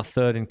 and now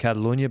third in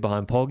Catalunya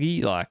behind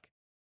Poggi. Like,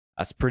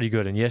 that's pretty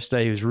good. And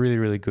yesterday he was really,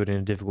 really good in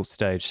a difficult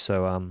stage.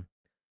 So I'm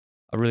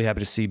really happy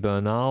to see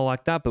Bernal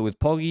like that. But with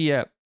Poggi,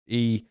 yeah,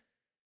 he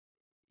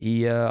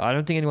I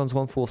don't think anyone's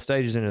won 4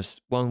 stages in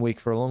 1 week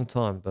for a long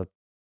time. But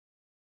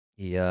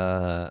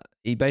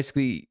he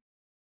basically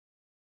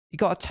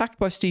got attacked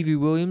by Stevie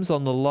Williams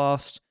on the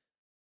last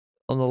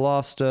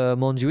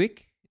Montjuic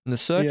in the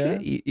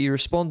circuit. Yeah. He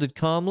responded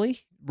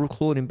calmly,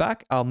 clawed him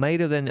back.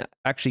 Almeida then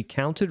actually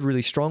countered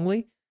really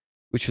strongly,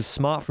 which was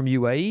smart from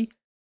UAE.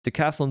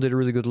 Decathlon did a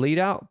really good lead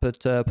out, but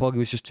Poggi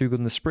was just too good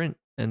in the sprint,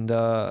 and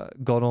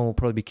Godon will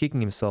probably be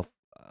kicking himself.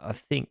 I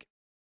think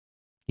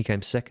he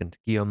came second.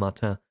 Guillaume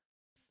Martin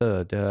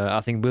third.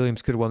 I think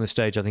Williams could have won the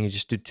stage. I think he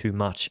just did too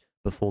much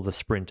before the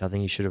sprint. I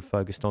think he should have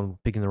focused on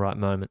picking the right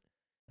moment.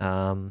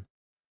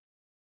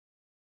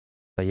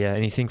 But yeah,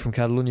 anything from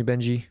Catalunya,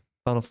 Benji?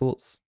 Final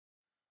thoughts?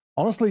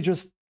 Honestly,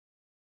 just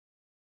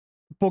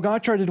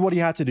Pogacar did what he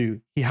had to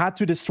do. He had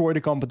to destroy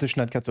the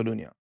competition at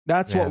Catalunya.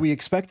 That's what we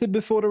expected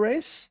before the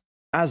race.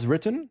 As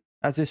written,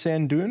 as they say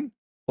in Dune.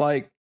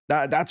 Like,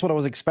 that's what I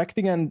was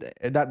expecting, and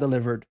that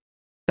delivered.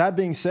 That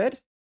being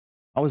said,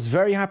 I was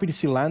very happy to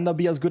see Landa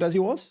be as good as he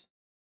was.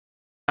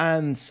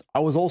 And I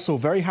was also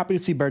very happy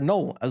to see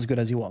Bernal as good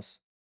as he was.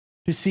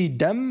 To see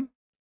them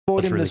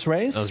both in this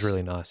race... That was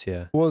really nice,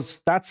 yeah.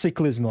 That's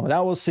ciclismo.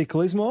 That was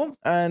ciclismo,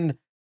 and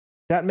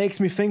that makes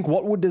me think,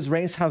 what would this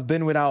race have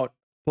been without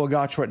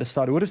Pogacar at the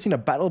start? We would have seen a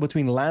battle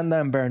between Landa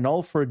and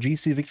Bernal for a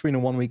GC victory in a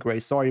 1 week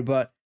race. Sorry,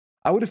 but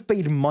I would have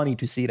paid money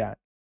to see that.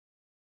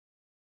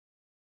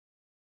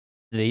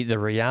 The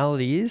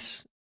reality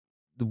is,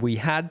 we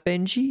had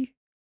Benji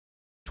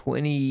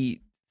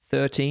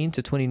 2013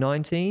 to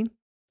 2019.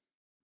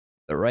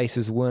 The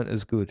races weren't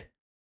as good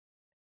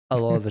a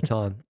lot of the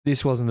time.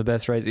 This wasn't the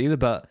best race either,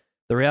 but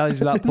the reality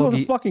is without It was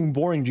Poggi... a fucking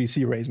boring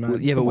GC race, man.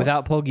 Yeah, but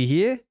without Poggi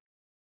here,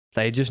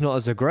 they're just not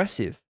as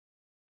aggressive.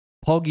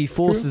 Poggi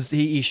forces...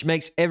 He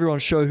makes everyone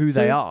show who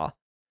they are.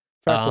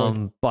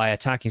 By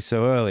attacking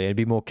so early. It'd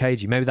be more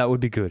cagey. Maybe that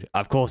would be good.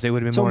 Of course, it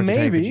would have been more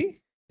entertaining. So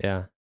maybe...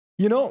 Yeah.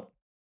 You know...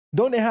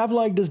 Don't they have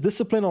like this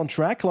discipline on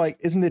track? Like,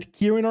 isn't it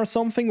Kieran or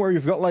something where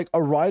you've got like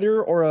a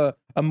rider or a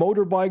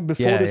motorbike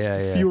before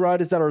few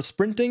riders that are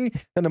sprinting,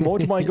 then the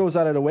motorbike goes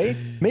out of the way?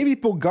 Maybe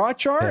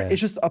Pogacar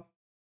is just a...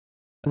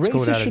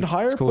 Races should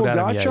hire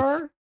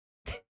Pogacar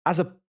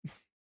as a...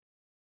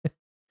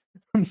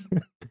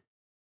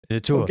 The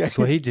tour. That's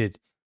what he did.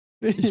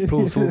 He just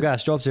pulls full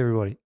gas, drops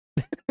everybody.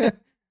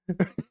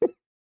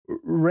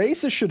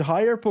 Races should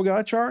hire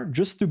Pogacar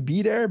just to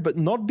be there, but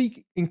not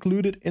be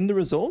included in the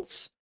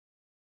results.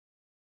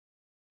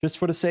 Just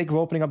for the sake of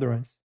opening up the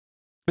race.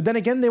 But then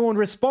again, they won't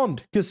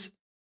respond because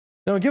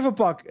they don't give a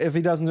fuck if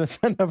he doesn't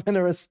end up in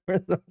the results.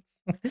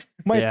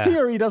 My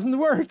theory doesn't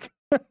work.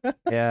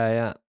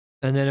 Yeah.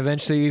 And then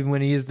eventually, even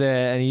when he is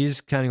there and he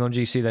is counting on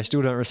GC, they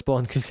still don't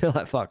respond because they're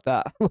like, fuck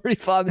that. We're already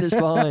 5 minutes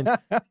behind.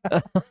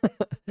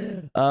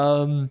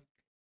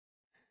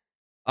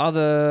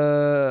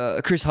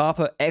 Other Chris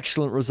Harper,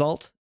 excellent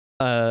result.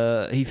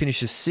 He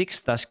finishes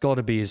 6th. That's got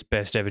to be his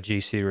best ever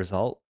GC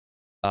result.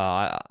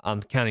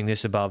 I'm counting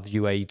this above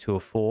UAE Tour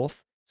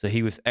 4th. So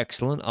he was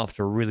excellent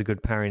after a really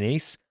good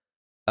Paris-Nice.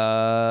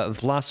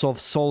 Vlasov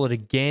solid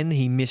again.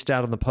 He missed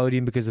out on the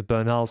podium because of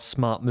Bernal's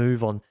smart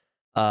move on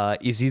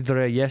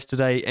Isidre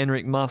yesterday.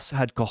 Enric Mas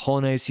had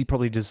cojones. He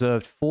probably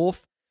deserved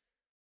 4th.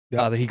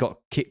 Yeah. But he got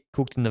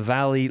cooked in the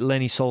valley.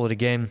 Lenny solid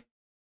again.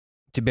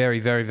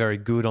 Tiberi very, very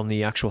good on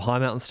the actual high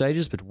mountain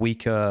stages, but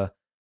weaker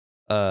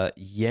solid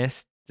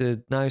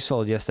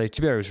yesterday.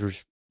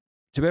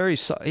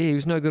 Tiberi, he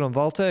was no good on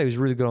Volta. He was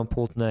really good on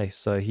Portenay.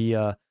 So he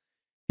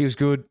was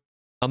good.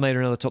 I made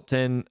another top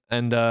 10.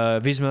 And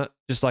Visma,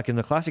 just like in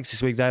the classics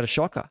this week, they had a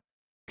shocker.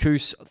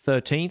 Koos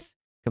 13th,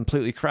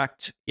 completely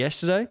cracked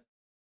yesterday.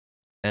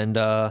 And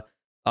after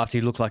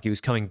he looked like he was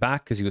coming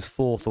back because he was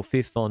 4th or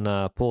 5th on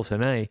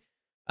Portenay.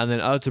 And then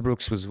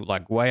Uterbrooks was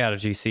like way out of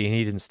GC and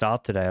he didn't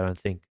start today, I don't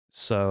think.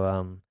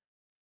 So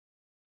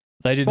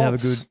they didn't have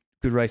a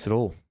good race at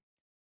all.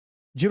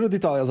 Giro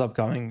d'Italia's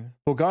upcoming.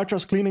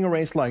 Pogacar's cleaning a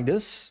race like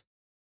this.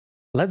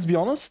 Let's be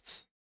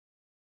honest.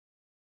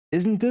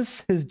 Isn't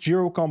this his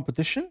Giro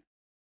competition?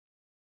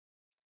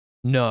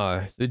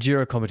 No, the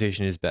Giro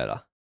competition is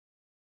better.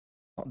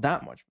 Not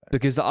that much better.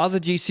 Because the other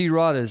GC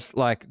riders,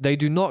 like, they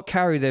do not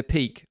carry their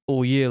peak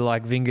all year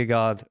like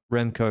Vingegaard,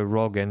 Remco,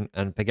 Rog, and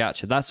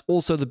Pogacar. That's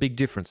also the big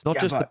difference. Not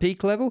just the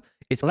peak level,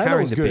 it's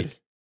carrying the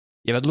peak.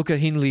 Yeah, but look at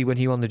Hindley when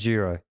he won the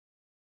Giro.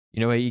 You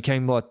know, he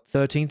came,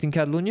 13th in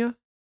Catalunya?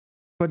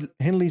 But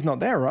Hindley's not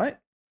there, right?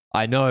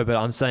 I know, but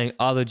I'm saying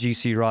other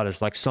GC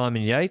riders like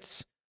Simon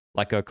Yates,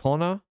 like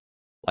O'Connor,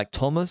 like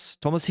Thomas.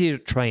 Thomas here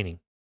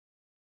training.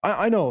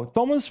 I know.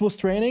 Thomas was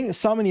training.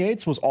 Simon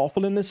Yates was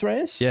awful in this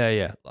race.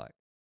 Yeah.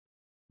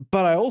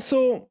 But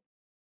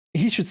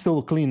he should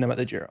still clean them at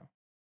the Giro.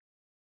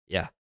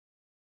 Yeah.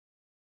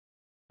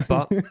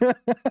 But,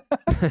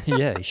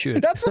 yeah, he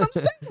should. That's what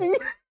I'm saying.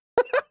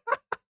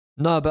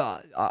 No,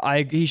 but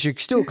he should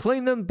still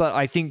clean them, but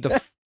I think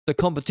the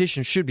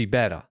competition should be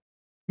better.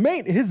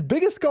 Mate, his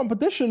biggest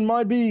competition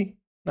might be...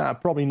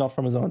 probably not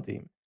from his own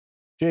team.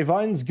 Jay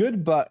Vine's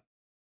good, but...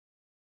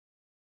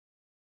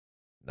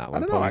 No,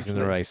 one boss in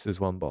the race is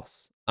one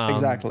boss.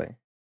 Exactly.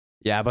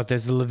 Yeah, but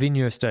there's the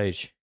Livigno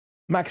stage.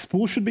 Max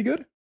Poole should be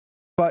good,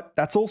 but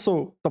that's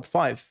also top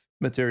 5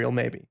 material,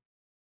 maybe.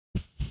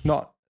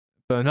 Not.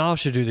 Bernal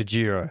should do the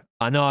Giro.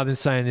 I know I've been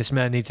saying this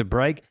man needs a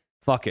break.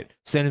 Fuck it.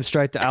 Send him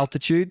straight to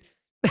altitude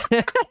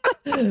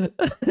and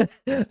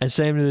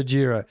send him to the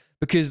Giro.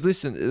 Because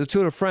listen, the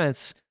Tour de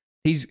France,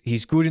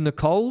 he's good in the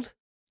cold.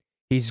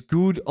 He's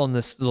good on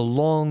the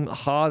long,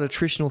 hard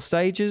attritional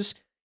stages.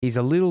 He's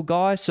a little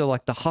guy, so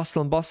like the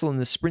hustle and bustle in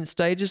the sprint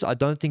stages, I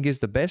don't think is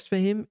the best for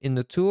him in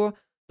the Tour.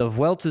 The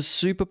Vuelta's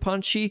super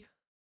punchy.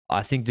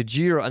 I think the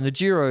Giro,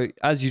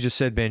 as you just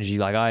said, Benji,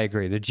 like I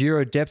agree. The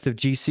Giro depth of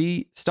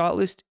GC start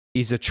list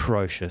is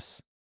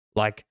atrocious.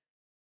 Like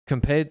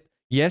compared,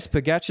 yes,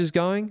 Pogacar's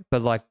going,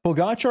 but like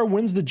Pogacar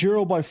wins the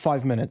Giro by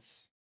 5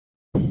 minutes.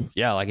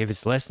 Yeah, like if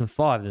it's less than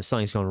 5, then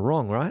something's gone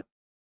wrong, right?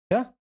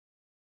 Yeah.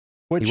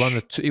 Which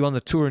he won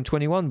the Tour in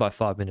 21 by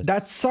 5 minutes.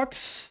 That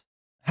sucks.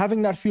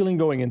 Having that feeling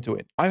going into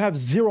it. I have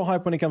zero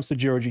hype when it comes to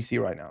Giro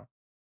GC right now.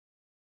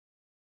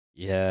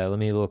 Yeah, let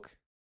me look.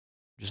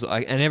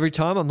 And every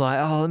time I'm like,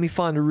 let me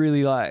find a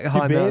really like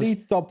high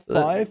Tiberi, top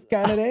 5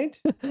 candidate.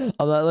 I'm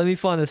like, let me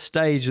find a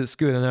stage that's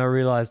good, and I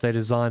realized they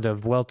designed a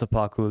Vuelta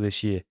parcours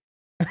this year.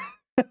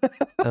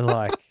 And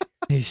like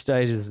these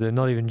stages, they're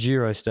not even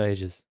Giro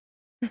stages.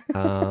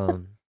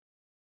 Jon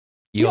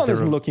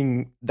isn't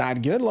looking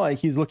that good. Like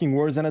he's looking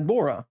worse than at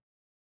Bora.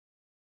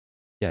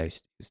 Yeah,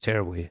 he's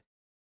terrible here.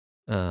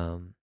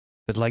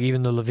 But like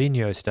even the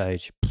Livigno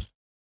stage,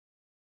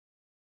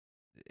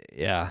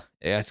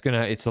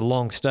 it's a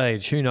long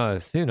stage. Who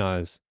knows?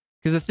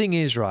 Because the thing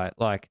is, right,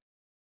 like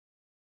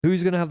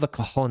who's gonna have the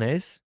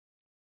cojones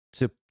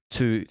to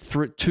 2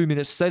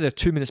 minutes? Say they're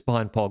 2 minutes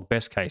behind Pog.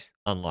 Best case,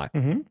 unlikely.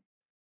 Mm-hmm.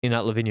 In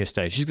that Livigno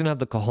stage, he's gonna have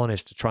the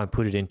cojones to try and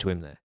put it into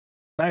him there.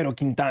 Nairo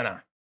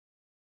Quintana.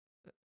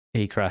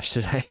 He crashed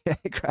today.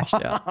 He crashed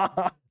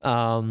out.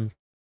 And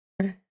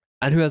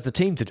who has the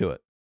team to do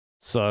it?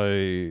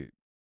 So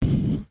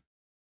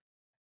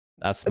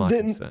that's my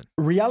concern.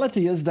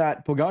 Reality is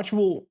that Pogacar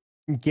will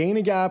gain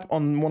a gap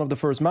on one of the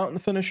first mountain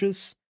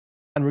finishes,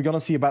 and we're going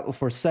to see a battle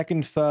for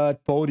second,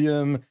 third,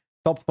 podium,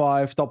 top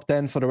 5, top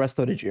 10 for the rest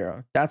of the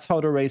Giro. That's how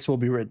the race will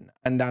be ridden,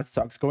 and that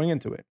sucks going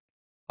into it.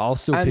 I'll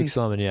still pick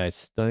Simon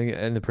Yates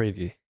in the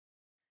preview.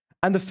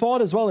 And the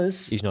thought as well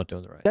is... he's not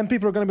doing the race. Then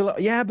people are going to be like,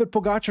 yeah, but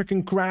Pogacar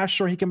can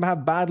crash or he can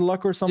have bad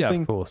luck or something.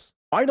 Yeah, of course.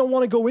 I don't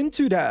want to go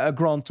into that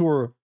Grand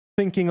Tour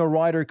thinking a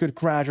rider could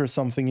crash or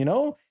something, you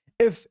know?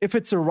 If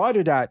it's a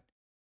rider that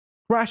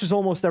crashes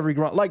almost every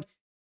Grand... Like,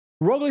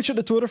 Roglic at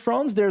the Tour de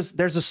France,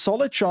 there's a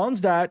solid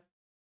chance that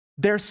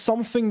there's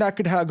something that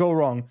could go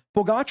wrong.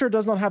 Pogacar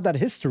does not have that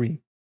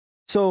history.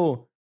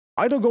 So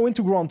I don't go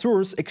into Grand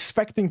Tours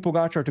expecting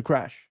Pogacar to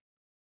crash.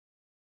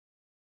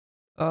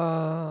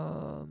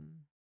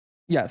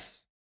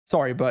 Yes.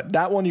 Sorry, but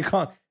that one you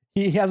can't.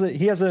 He has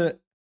a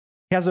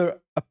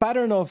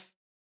pattern of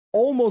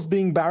almost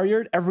being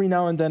barriered every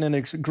now and then in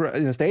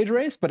a stage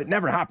race, but it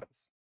never happens.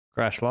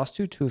 Crash last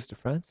 2 Tours de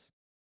France.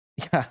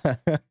 Yeah.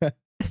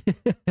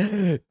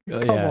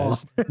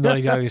 It's not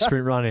exactly a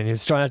sprint running. He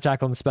was trying to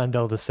tackle on the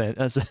Spandau descent.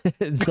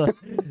 It's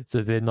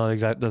a bit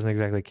doesn't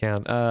exactly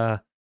count.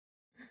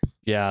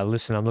 Yeah,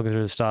 listen, I'm looking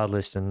through the start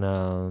list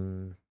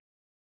and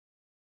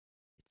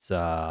it's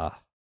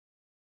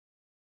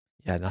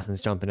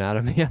nothing's jumping out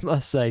at me. I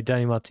must say,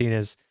 Danny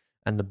Martinez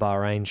and the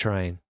Bahrain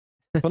train.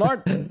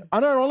 Bernard,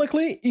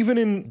 unironically, even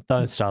in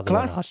don't start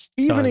the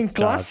even in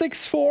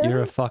classics form,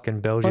 you're a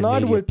fucking Belgian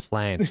Bernard media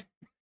plant.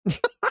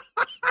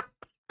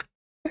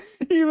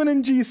 even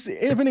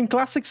in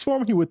classics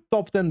form, he would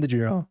top 10 the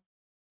Giro.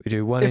 We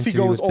do one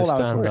interview with the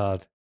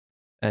Standard,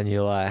 and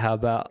you're like, "How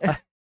about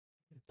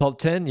top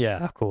 10?"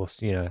 Yeah, of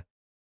course, you know.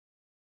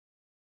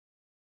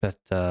 But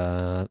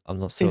I'm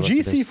not sure. In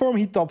GC form,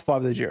 he top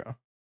 5 the Giro.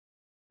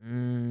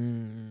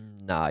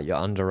 Nah, you're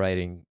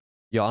underrating.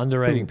 You're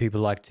underrating people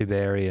like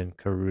Tiberi and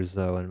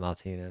Caruso and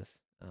Martinez.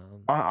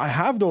 I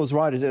have those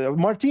riders.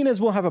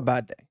 Martinez will have a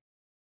bad day.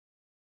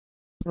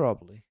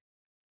 Probably.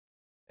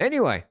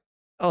 Anyway,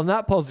 on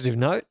that positive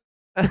note,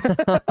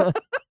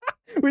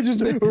 we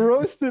just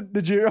roasted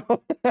the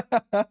Giro.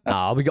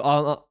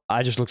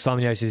 I just look.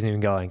 Simon Yates isn't even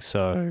going,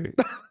 so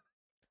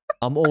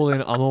I'm all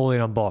in. I'm all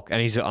in on Bok,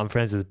 and I'm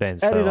friends with Ben.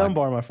 Eddie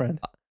Dunbar, my friend.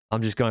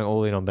 I'm just going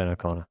all in on Ben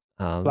O'Connor.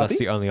 That's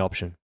the only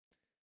option.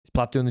 Is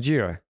Plapp doing the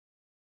Giro?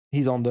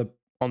 He's on the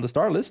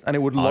start list, and it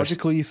would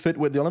logically fit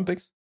with the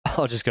Olympics.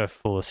 I'll just go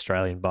full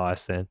Australian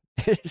bias then.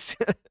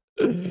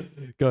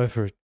 Go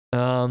for it.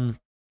 Van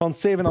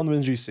Seven on the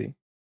GC.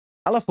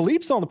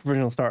 Alaphilippe's on the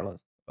provisional start list.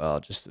 Well,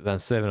 just Van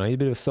Seven. He's a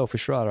bit of a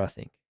selfish rider, I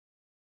think.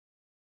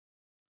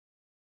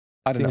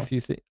 I don't know. A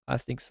few things. I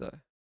think so.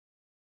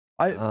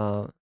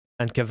 And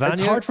Cavagna.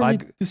 It's hard for me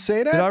to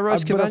say that. Did I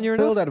roast Cavagna? I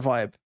feel that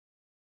vibe.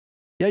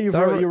 Yeah, you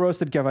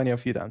roasted Cavagna a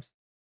few times.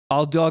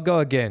 I'll go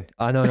again.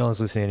 I know no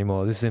one's listening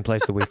anymore. This is in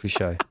place of the weekly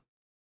show.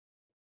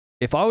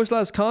 If I was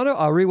Lascano,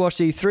 I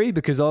rewatched E3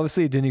 because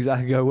obviously it didn't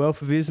exactly go well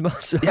for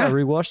Visma, so I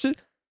rewatched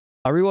it.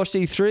 I rewatched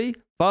E3. If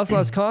I was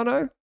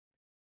Lascano,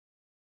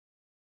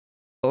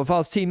 or if I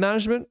was team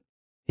management,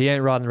 he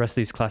ain't riding the rest of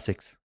these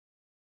classics.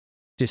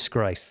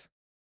 Disgrace.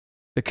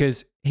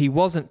 Because he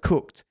wasn't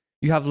cooked.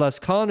 You have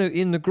Lascano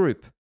in the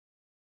group.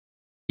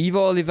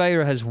 Ivo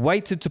Oliveira has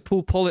waited to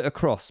pull Pollitt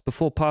across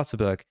before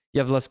Paterberg.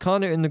 You have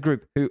Lascano in the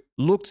group who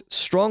looked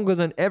stronger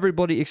than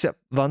everybody except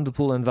Van der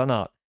Poel and Van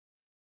Aert.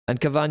 And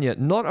Cavagna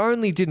not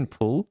only didn't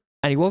pull,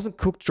 and he wasn't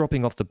cooked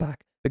dropping off the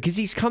back, because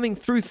he's coming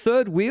through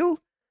third wheel,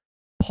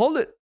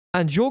 Pollitt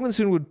and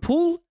Jorgensen would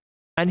pull,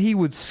 and he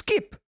would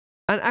skip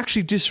and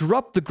actually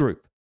disrupt the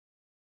group.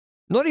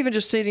 Not even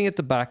just sitting at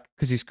the back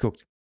because he's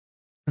cooked.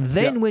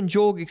 Then when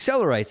Jorg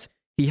accelerates,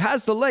 he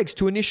has the legs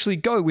to initially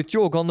go with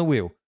Jorg on the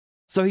wheel.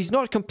 So he's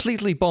not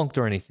completely bonked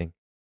or anything.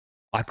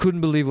 I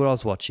couldn't believe what I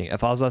was watching.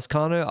 If I was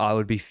Lascano, I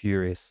would be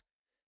furious.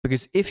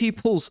 Because if he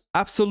pulls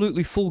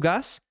absolutely full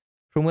gas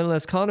from when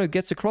Lascano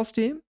gets across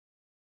to him,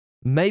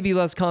 maybe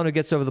Lascano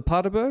gets over the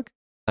Paterberg,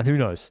 and who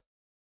knows?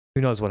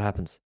 Who knows what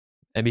happens?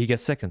 Maybe he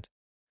gets second.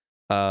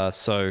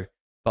 So if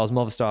I was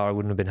Movistar, I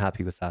wouldn't have been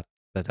happy with that.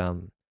 But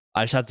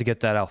I just had to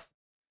get that off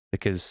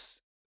because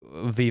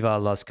Viva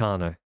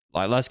Lascano.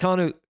 Like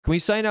Lascano, can we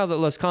say now that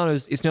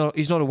Lascano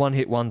he's not a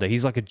one-hit wonder.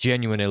 He's like a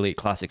genuine elite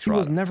classics rider. He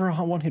was never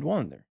a one-hit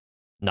wonder.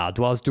 Nah,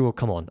 Dwars Duel,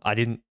 come on.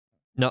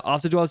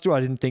 After Dwars Duel, I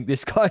didn't think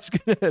this guy's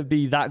going to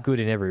be that good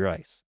in every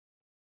race.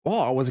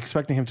 Oh, I was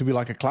expecting him to be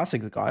like a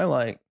classics guy.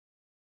 Like,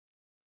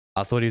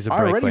 I thought he was a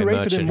breakaway merchant. I already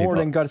rated him more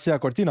than Garcia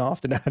Cortina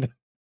after that.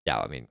 Yeah,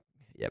 I mean,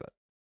 yeah,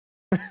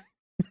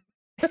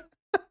 but...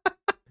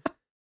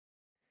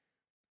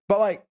 But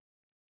like,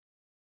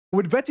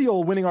 with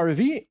Bettiol winning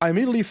RV, I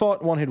immediately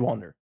thought one-hit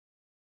wonder.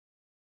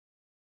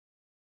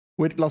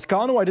 With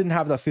Lascano, I didn't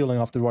have that feeling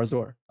after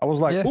Warzor. I was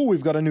like, oh,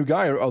 we've got a new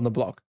guy on the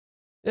block.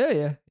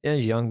 Yeah,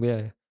 he's young.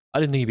 Yeah, I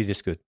didn't think he'd be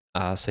this good.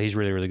 So he's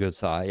really, really good.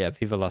 So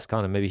Viva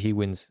Lascano. Maybe he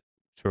wins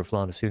Tour of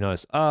Flanders. Who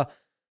knows?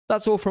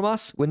 That's all from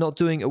us. We're not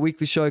doing a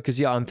weekly show because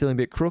I'm feeling a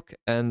bit crook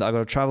and I got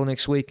to travel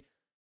next week.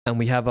 And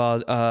we have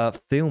our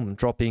film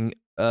dropping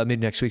mid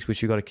next week,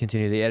 which we've got to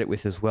continue the edit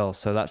with as well.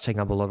 So that's taking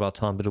up a lot of our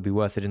time, but it'll be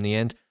worth it in the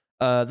end.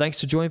 Thanks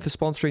to Join for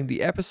sponsoring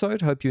the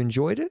episode. Hope you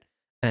enjoyed it.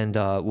 And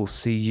we'll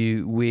see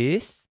you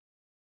with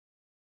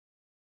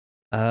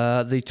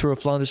the Tour of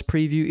Flanders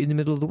preview in the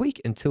middle of the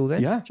week. Until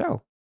then,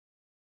 ciao.